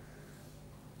here.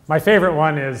 My favorite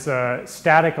one is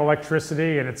static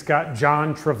electricity, and it's got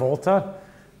John Travolta,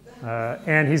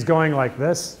 and he's going like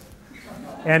this.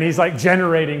 And he's like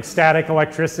generating static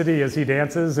electricity as he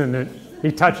dances, and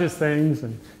he touches things.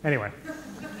 And anyway,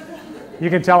 you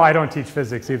can tell I don't teach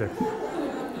physics either.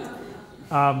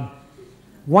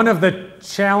 One of the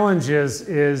challenges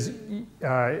is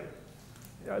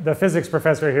the physics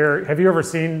professor here. Have you ever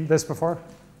seen this before?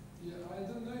 Yeah, I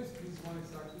don't know if this one is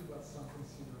actually about something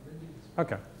similar. Maybe.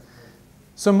 Okay.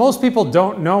 So most people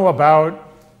don't know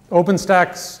about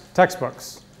OpenStack's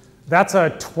textbooks. That's a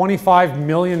 $25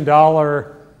 million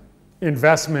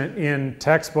investment in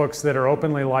textbooks that are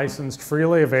openly licensed,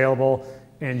 freely available,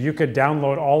 and you could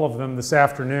download all of them this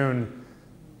afternoon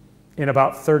in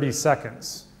about 30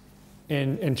 seconds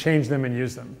and change them and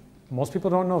use them. Most people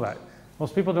don't know that.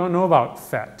 Most people don't know about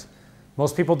FET.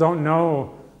 Most people don't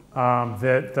know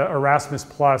that the Erasmus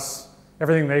Plus,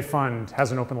 everything they fund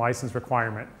has an open license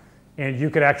requirement. And you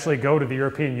could actually go to the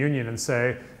European Union and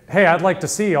say, hey, I'd like to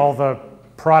see all the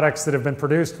products that have been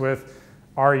produced with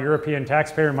our European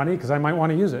taxpayer money because I might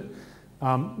want to use it.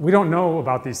 We don't know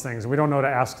about these things. We don't know to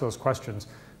ask those questions.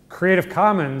 Creative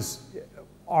Commons,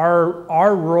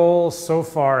 our role so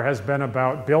far has been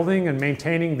about building and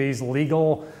maintaining these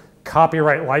legal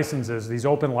copyright licenses, these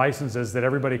open licenses that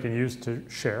everybody can use to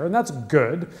share, and that's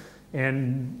good,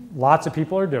 and lots of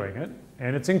people are doing it,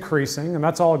 and it's increasing, and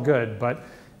that's all good, but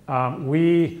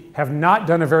we have not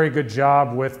done a very good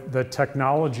job with the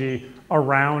technology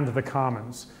around the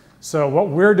commons. So what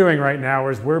we're doing right now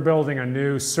is we're building a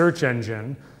new search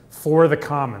engine for the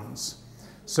commons.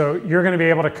 So you're going to be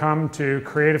able to come to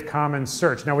Creative Commons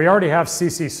Search. Now we already have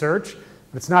CC Search,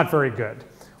 but it's not very good.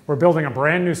 We're building a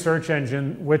brand new search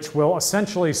engine which will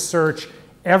essentially search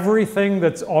everything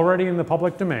that's already in the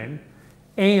public domain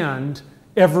and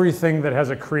everything that has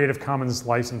a Creative Commons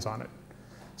license on it.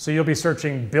 So you'll be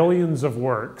searching billions of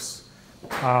works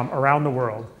around the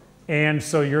world. And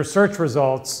so your search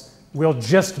results will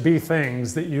just be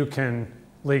things that you can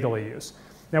legally use.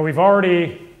 Now we've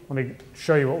already, let me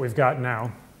show you what we've got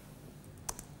now.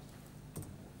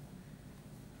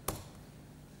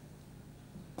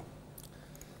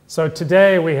 So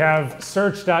today we have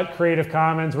search.creative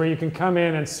commons where you can come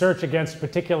in and search against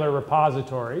particular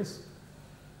repositories.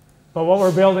 But what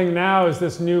we're building now is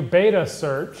this new beta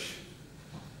search,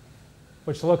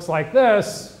 which looks like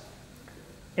this.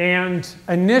 And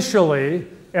initially,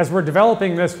 as we're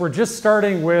developing this, we're just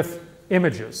starting with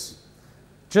images,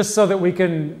 just so that we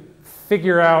can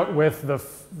figure out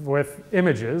with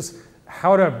images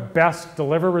how to best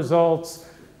deliver results.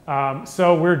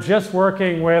 So we're just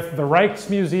working with the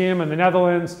Rijksmuseum in the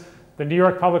Netherlands, the New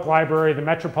York Public Library, the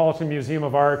Metropolitan Museum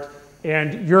of Art,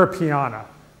 and Europeana,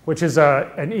 which is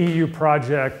an EU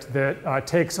project that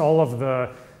takes all of the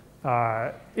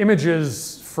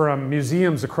images from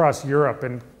museums across Europe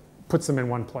and puts them in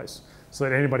one place so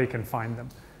that anybody can find them.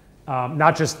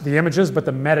 Not just the images, but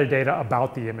the metadata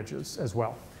about the images as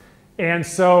well. And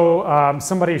so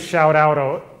somebody shout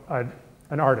out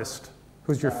an artist.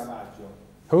 Who's your... Caravaggio.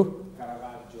 Who?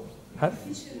 Caravaggio.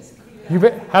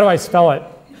 How do I spell it?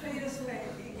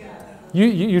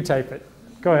 You type it.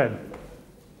 Go ahead.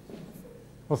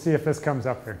 We'll see if this comes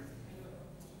up here.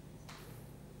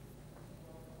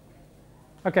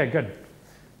 Okay, good.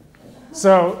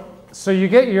 So you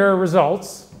get your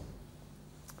results.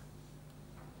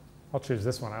 I'll choose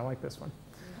this one. I like this one.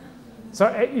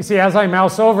 So you see, as I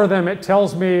mouse over them, it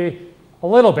tells me a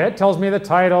little bit. It tells me the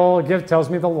title. It tells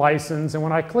me the license. And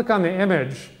when I click on the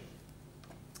image,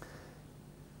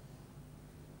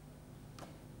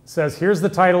 it says, here's the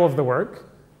title of the work.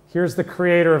 Here's the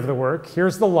creator of the work.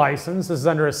 Here's the license. This is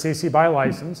under a CC BY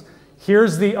license.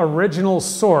 Here's the original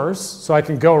source. So I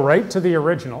can go right to the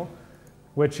original,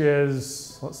 which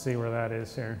is, let's see where that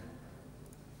is here.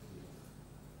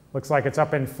 Looks like it's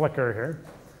up in Flickr here.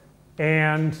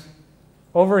 And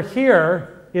over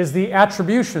here is the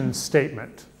attribution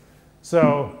statement.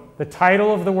 So the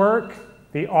title of the work,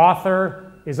 the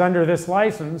author is under this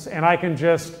license, and I can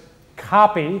just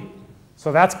copy.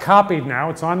 So that's copied now.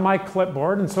 It's on my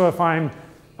clipboard. And so if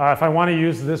I want to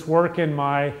use this work in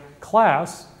my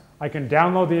class, I can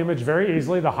download the image very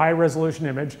easily, the high resolution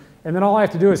image, and then all I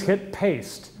have to do is hit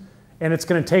paste. And it's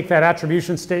going to take that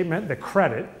attribution statement, the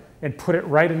credit, and put it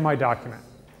right in my document.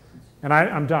 And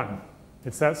I'm done.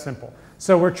 It's that simple.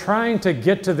 So we're trying to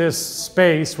get to this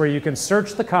space where you can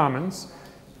search the commons,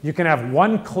 you can have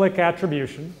one-click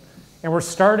attribution, and we're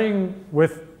starting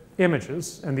with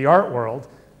images and the art world.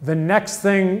 The next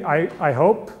thing I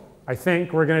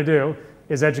think we're going to do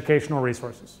is educational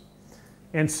resources.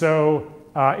 And so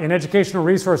in educational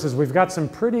resources, we've got some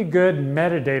pretty good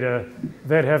metadata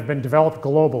that have been developed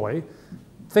globally,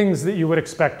 things that you would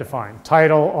expect to find: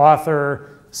 title,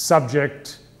 author,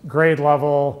 subject, grade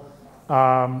level,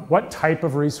 what type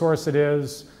of resource it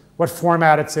is, what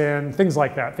format it's in, things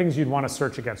like that, things you'd want to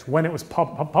search against, when it was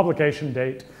publication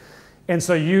date. And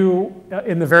so you,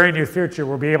 in the very near future,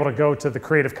 will be able to go to the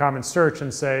Creative Commons search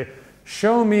and say,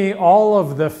 show me all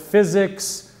of the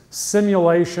physics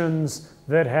simulations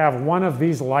that have one of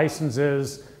these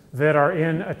licenses that are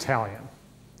in Italian.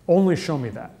 Only show me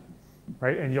that,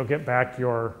 right? And you'll get back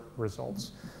your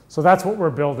results. So that's what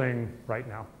we're building right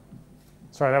now.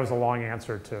 Sorry, that was a long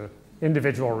answer to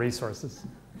individual resources.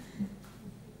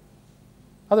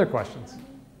 Other questions?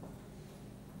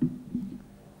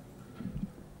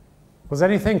 Was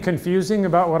anything confusing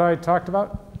about what I talked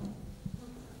about?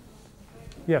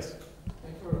 Yes?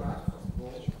 Thank you very much, first of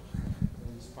all.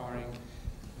 Very inspiring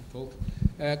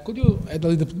talk. Could you add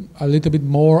a little bit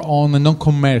more on a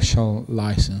non-commercial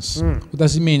license? What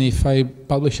does it mean if I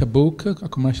publish a book, a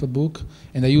commercial book,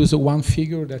 and I use one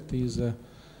figure that is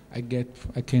I get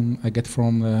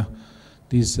from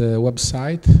this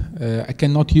website? I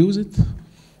cannot use it?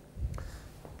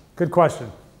 Good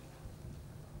question.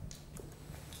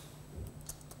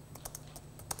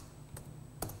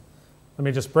 Let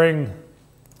me just bring,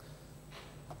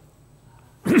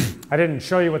 I didn't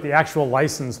show you what the actual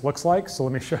license looks like, so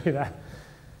let me show you that.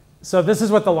 So this is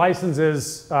what the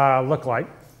licenses look like.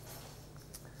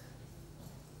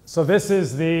 So this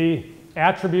is the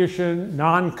attribution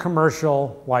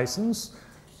non-commercial license.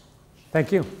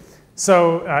 Thank you.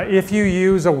 So if you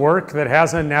use a work that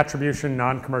has an attribution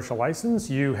non-commercial license,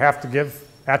 you have to give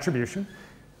attribution,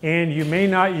 and you may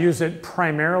not use it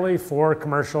primarily for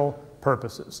commercial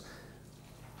purposes.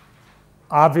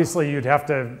 Obviously, you'd have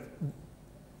to,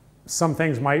 some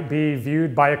things might be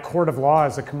viewed by a court of law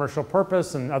as a commercial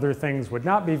purpose, and other things would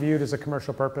not be viewed as a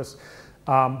commercial purpose.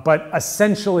 But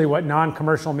essentially what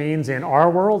non-commercial means in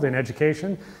our world, in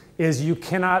education, is you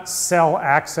cannot sell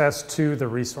access to the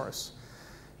resource.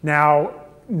 Now,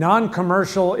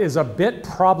 non-commercial is a bit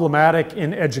problematic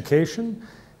in education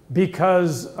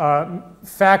because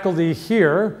faculty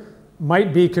here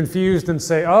might be confused and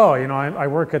say, oh, you know, I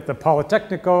work at the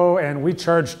Politecnico and we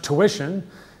charge tuition,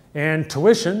 and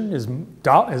tuition is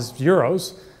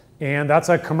euros, and that's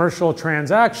a commercial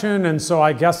transaction, and so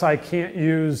I guess I can't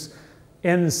use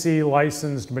NC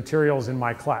licensed materials in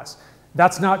my class.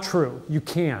 That's not true. You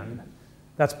can.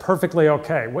 That's perfectly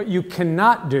okay. What you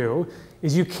cannot do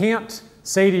is you can't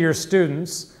say to your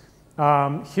students,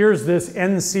 here's this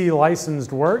NC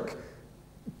licensed work,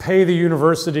 pay the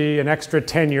university an extra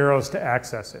 10 euros to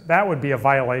access it. That would be a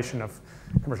violation of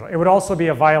commercial. It would also be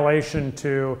a violation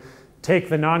to take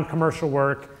the non-commercial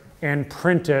work and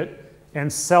print it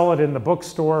and sell it in the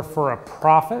bookstore for a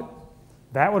profit.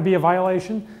 That would be a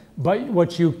violation. But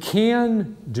what you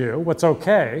can do, what's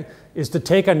okay, is to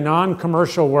take a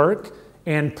non-commercial work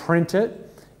and print it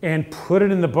and put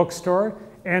it in the bookstore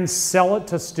and sell it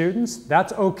to students.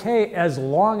 That's okay as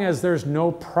long as there's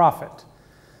no profit.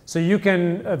 So you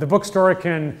can, the bookstore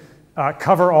can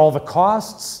cover all the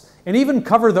costs and even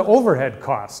cover the overhead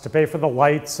costs to pay for the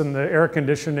lights and the air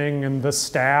conditioning and the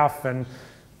staff and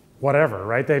whatever,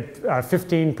 right? They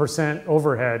 15%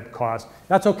 overhead cost.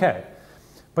 That's okay.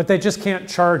 But they just can't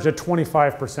charge a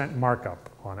 25% markup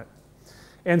on it.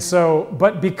 And so,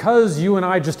 but because you and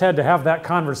I just had to have that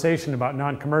conversation about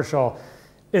non-commercial,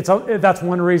 that's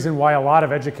one reason why a lot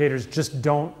of educators just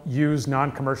don't use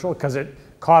non-commercial, because it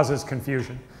causes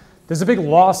confusion. There's a big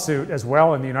lawsuit as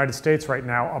well in the United States right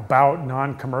now about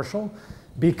non-commercial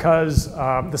because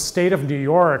the state of New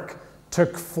York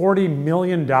took $40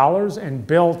 million and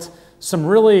built some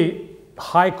really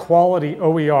high quality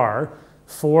OER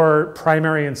for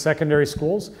primary and secondary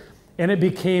schools, and it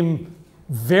became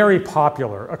very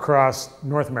popular across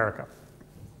North America.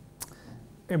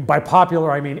 And by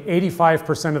popular, I mean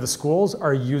 85% of the schools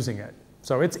are using it.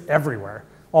 So it's everywhere,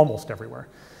 almost everywhere.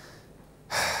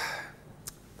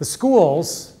 The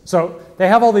schools, so they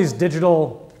have all these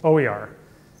digital OER,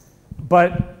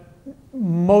 but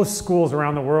most schools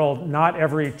around the world, not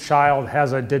every child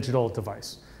has a digital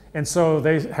device. And so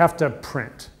they have to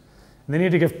print. And they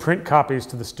need to give print copies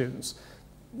to the students.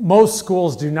 Most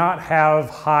schools do not have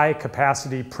high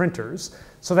capacity printers,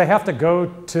 so they have to go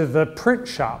to the print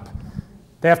shop.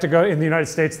 They have to go, in the United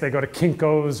States, they go to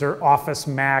Kinko's or Office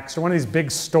Max or one of these big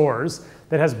stores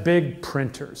that has big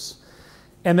printers.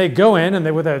 And they go in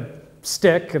and with a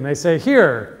stick and they say,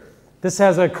 here, this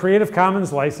has a Creative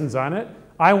Commons license on it.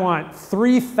 I want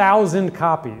 3,000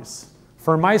 copies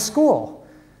for my school.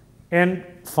 And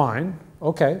fine,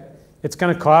 okay. It's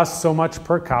going to cost so much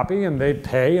per copy, and they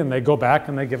pay, and they go back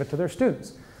and they give it to their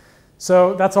students.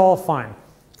 So that's all fine,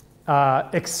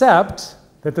 except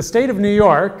that the state of New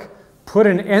York put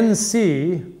an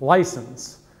NC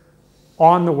license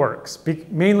on the works,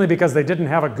 mainly because they didn't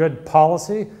have a good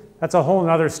policy. That's a whole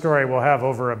other story we'll have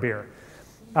over a beer.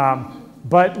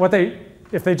 But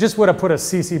if they just would have put a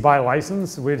CC BY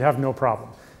license, we'd have no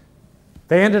problem.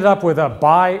 They ended up with a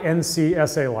BY NC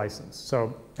SA license.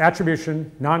 So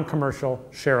attribution, non-commercial,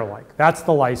 share alike. That's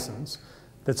the license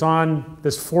that's on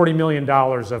this $40 million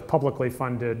of publicly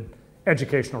funded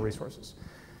educational resources.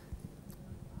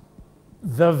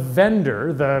 The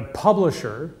vendor, the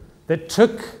publisher that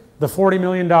took the $40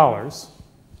 million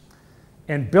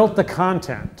and built the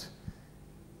content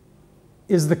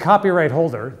is the copyright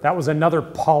holder. That was another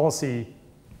policy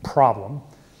problem.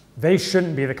 They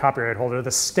shouldn't be the copyright holder.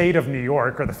 The state of New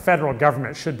York or the federal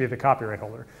government should be the copyright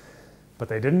holder. But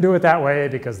they didn't do it that way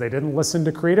because they didn't listen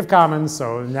to Creative Commons,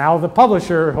 so now the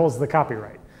publisher holds the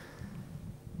copyright.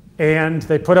 And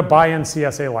they put a BY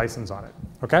NC SA license on it,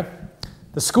 okay?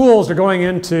 The schools are going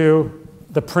into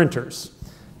the printers.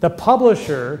 The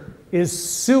publisher is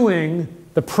suing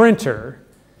the printer,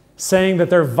 saying that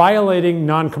they're violating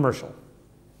non-commercial,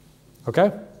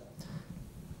 okay?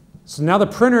 So now the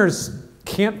printers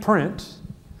can't print,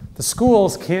 the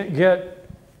schools can't get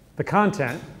the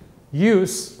content,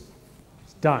 use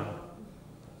done.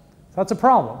 That's a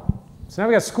problem. So now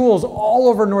we got schools all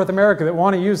over North America that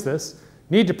want to use this,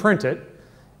 need to print it,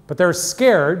 but they're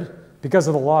scared because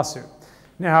of the lawsuit.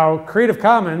 Now, Creative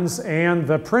Commons and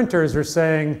the printers are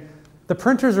saying the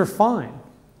printers are fine.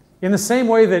 In the same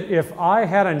way that if I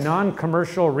had a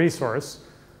non-commercial resource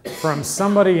from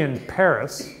somebody in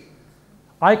Paris,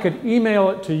 I could email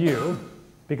it to you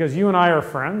because you and I are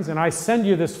friends, and I send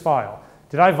you this file.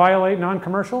 Did I violate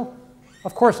non-commercial?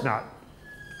 Of course not.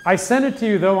 I sent it to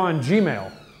you, though, on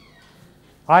Gmail.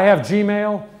 I have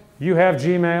Gmail. You have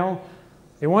Gmail.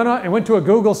 It went to a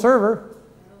Google server.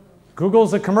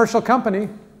 Google's a commercial company.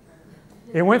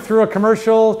 It went through a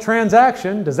commercial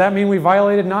transaction. Does that mean we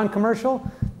violated non-commercial?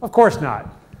 Of course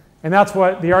not. And that's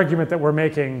what the argument that we're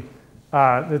making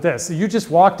with this. You just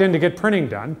walked in to get printing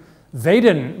done. They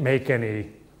didn't make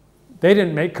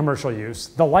commercial use.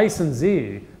 The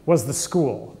licensee was the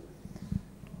school.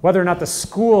 Whether or not the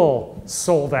school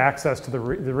sold access to the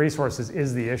resources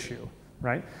is the issue,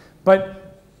 right?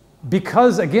 But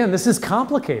because, again, this is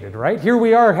complicated, right? Here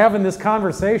we are having this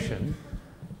conversation,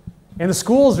 and the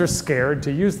schools are scared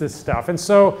to use this stuff. And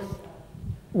so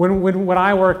when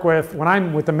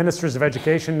I'm with the ministers of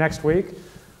education next week,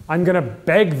 I'm going to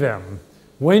beg them,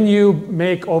 when you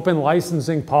make open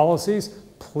licensing policies,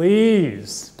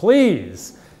 please,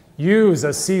 please use a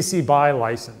CC BY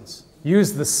license.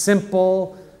 Use the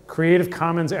simple Creative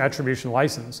Commons attribution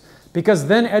license, because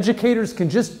then educators can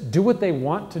just do what they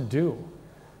want to do,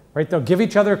 right? They'll give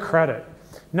each other credit.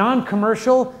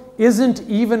 Non-commercial isn't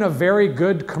even a very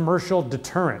good commercial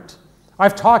deterrent.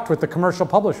 I've talked with the commercial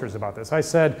publishers about this. I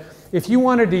said, if you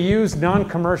wanted to use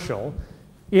non-commercial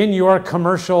in your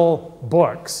commercial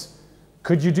books,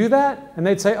 could you do that? And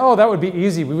they'd say, oh, that would be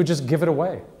easy. We would just give it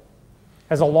away.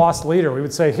 As a lost leader, we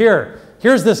would say,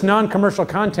 here's this non-commercial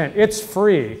content. It's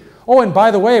free. Oh, and by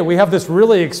the way, we have this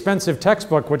really expensive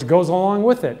textbook which goes along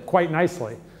with it quite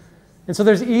nicely. And so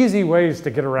there's easy ways to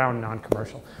get around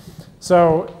non-commercial.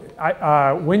 So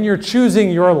when you're choosing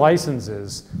your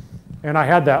licenses, and I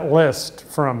had that list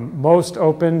from most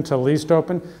open to least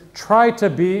open, try to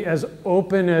be as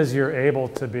open as you're able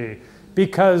to be.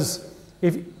 Because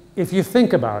if you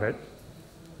think about it,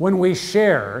 when we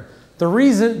share,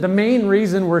 the main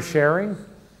reason we're sharing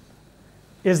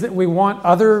is that we want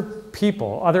other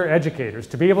people, other educators,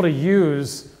 to be able to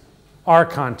use our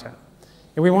content.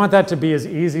 And we want that to be as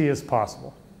easy as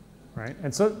possible, right?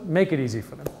 And so make it easy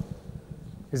for them.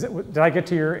 Did I get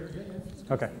to your?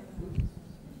 Okay.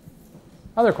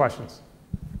 Other questions?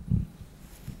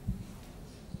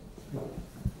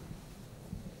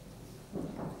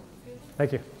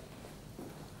 Thank you.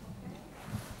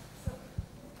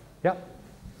 Yeah.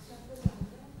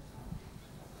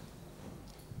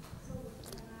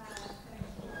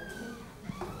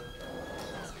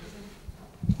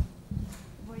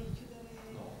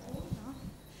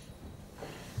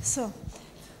 So,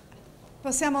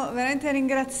 possiamo veramente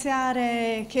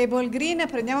ringraziare Cable Green.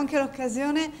 Prendiamo anche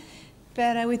l'occasione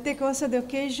we take also the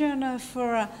occasion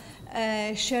for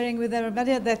sharing with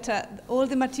everybody that all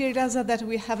the materials that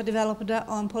we have developed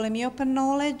on Polemi Open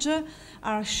Knowledge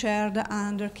are shared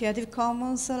under Creative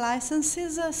Commons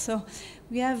licenses. So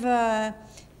we have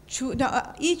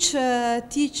each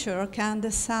teacher can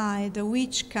decide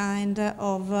which kind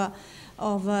of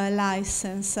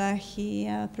license he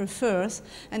prefers,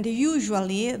 and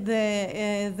usually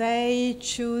they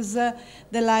choose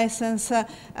the license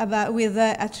with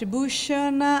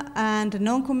attribution and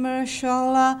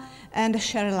non-commercial and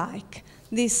share alike.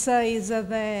 This is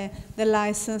the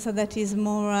license that is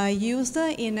more used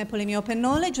in Polemi Open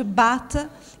Knowledge, but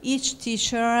each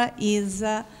teacher is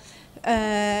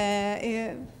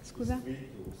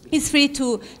is free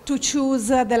to choose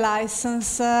the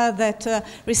license that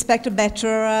respect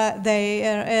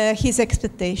better his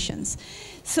expectations.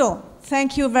 So,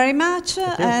 thank you very much,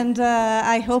 and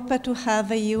I hope to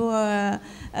have you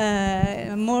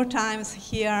more times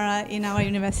here in our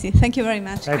university. Thank you very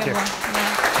much. Thank you.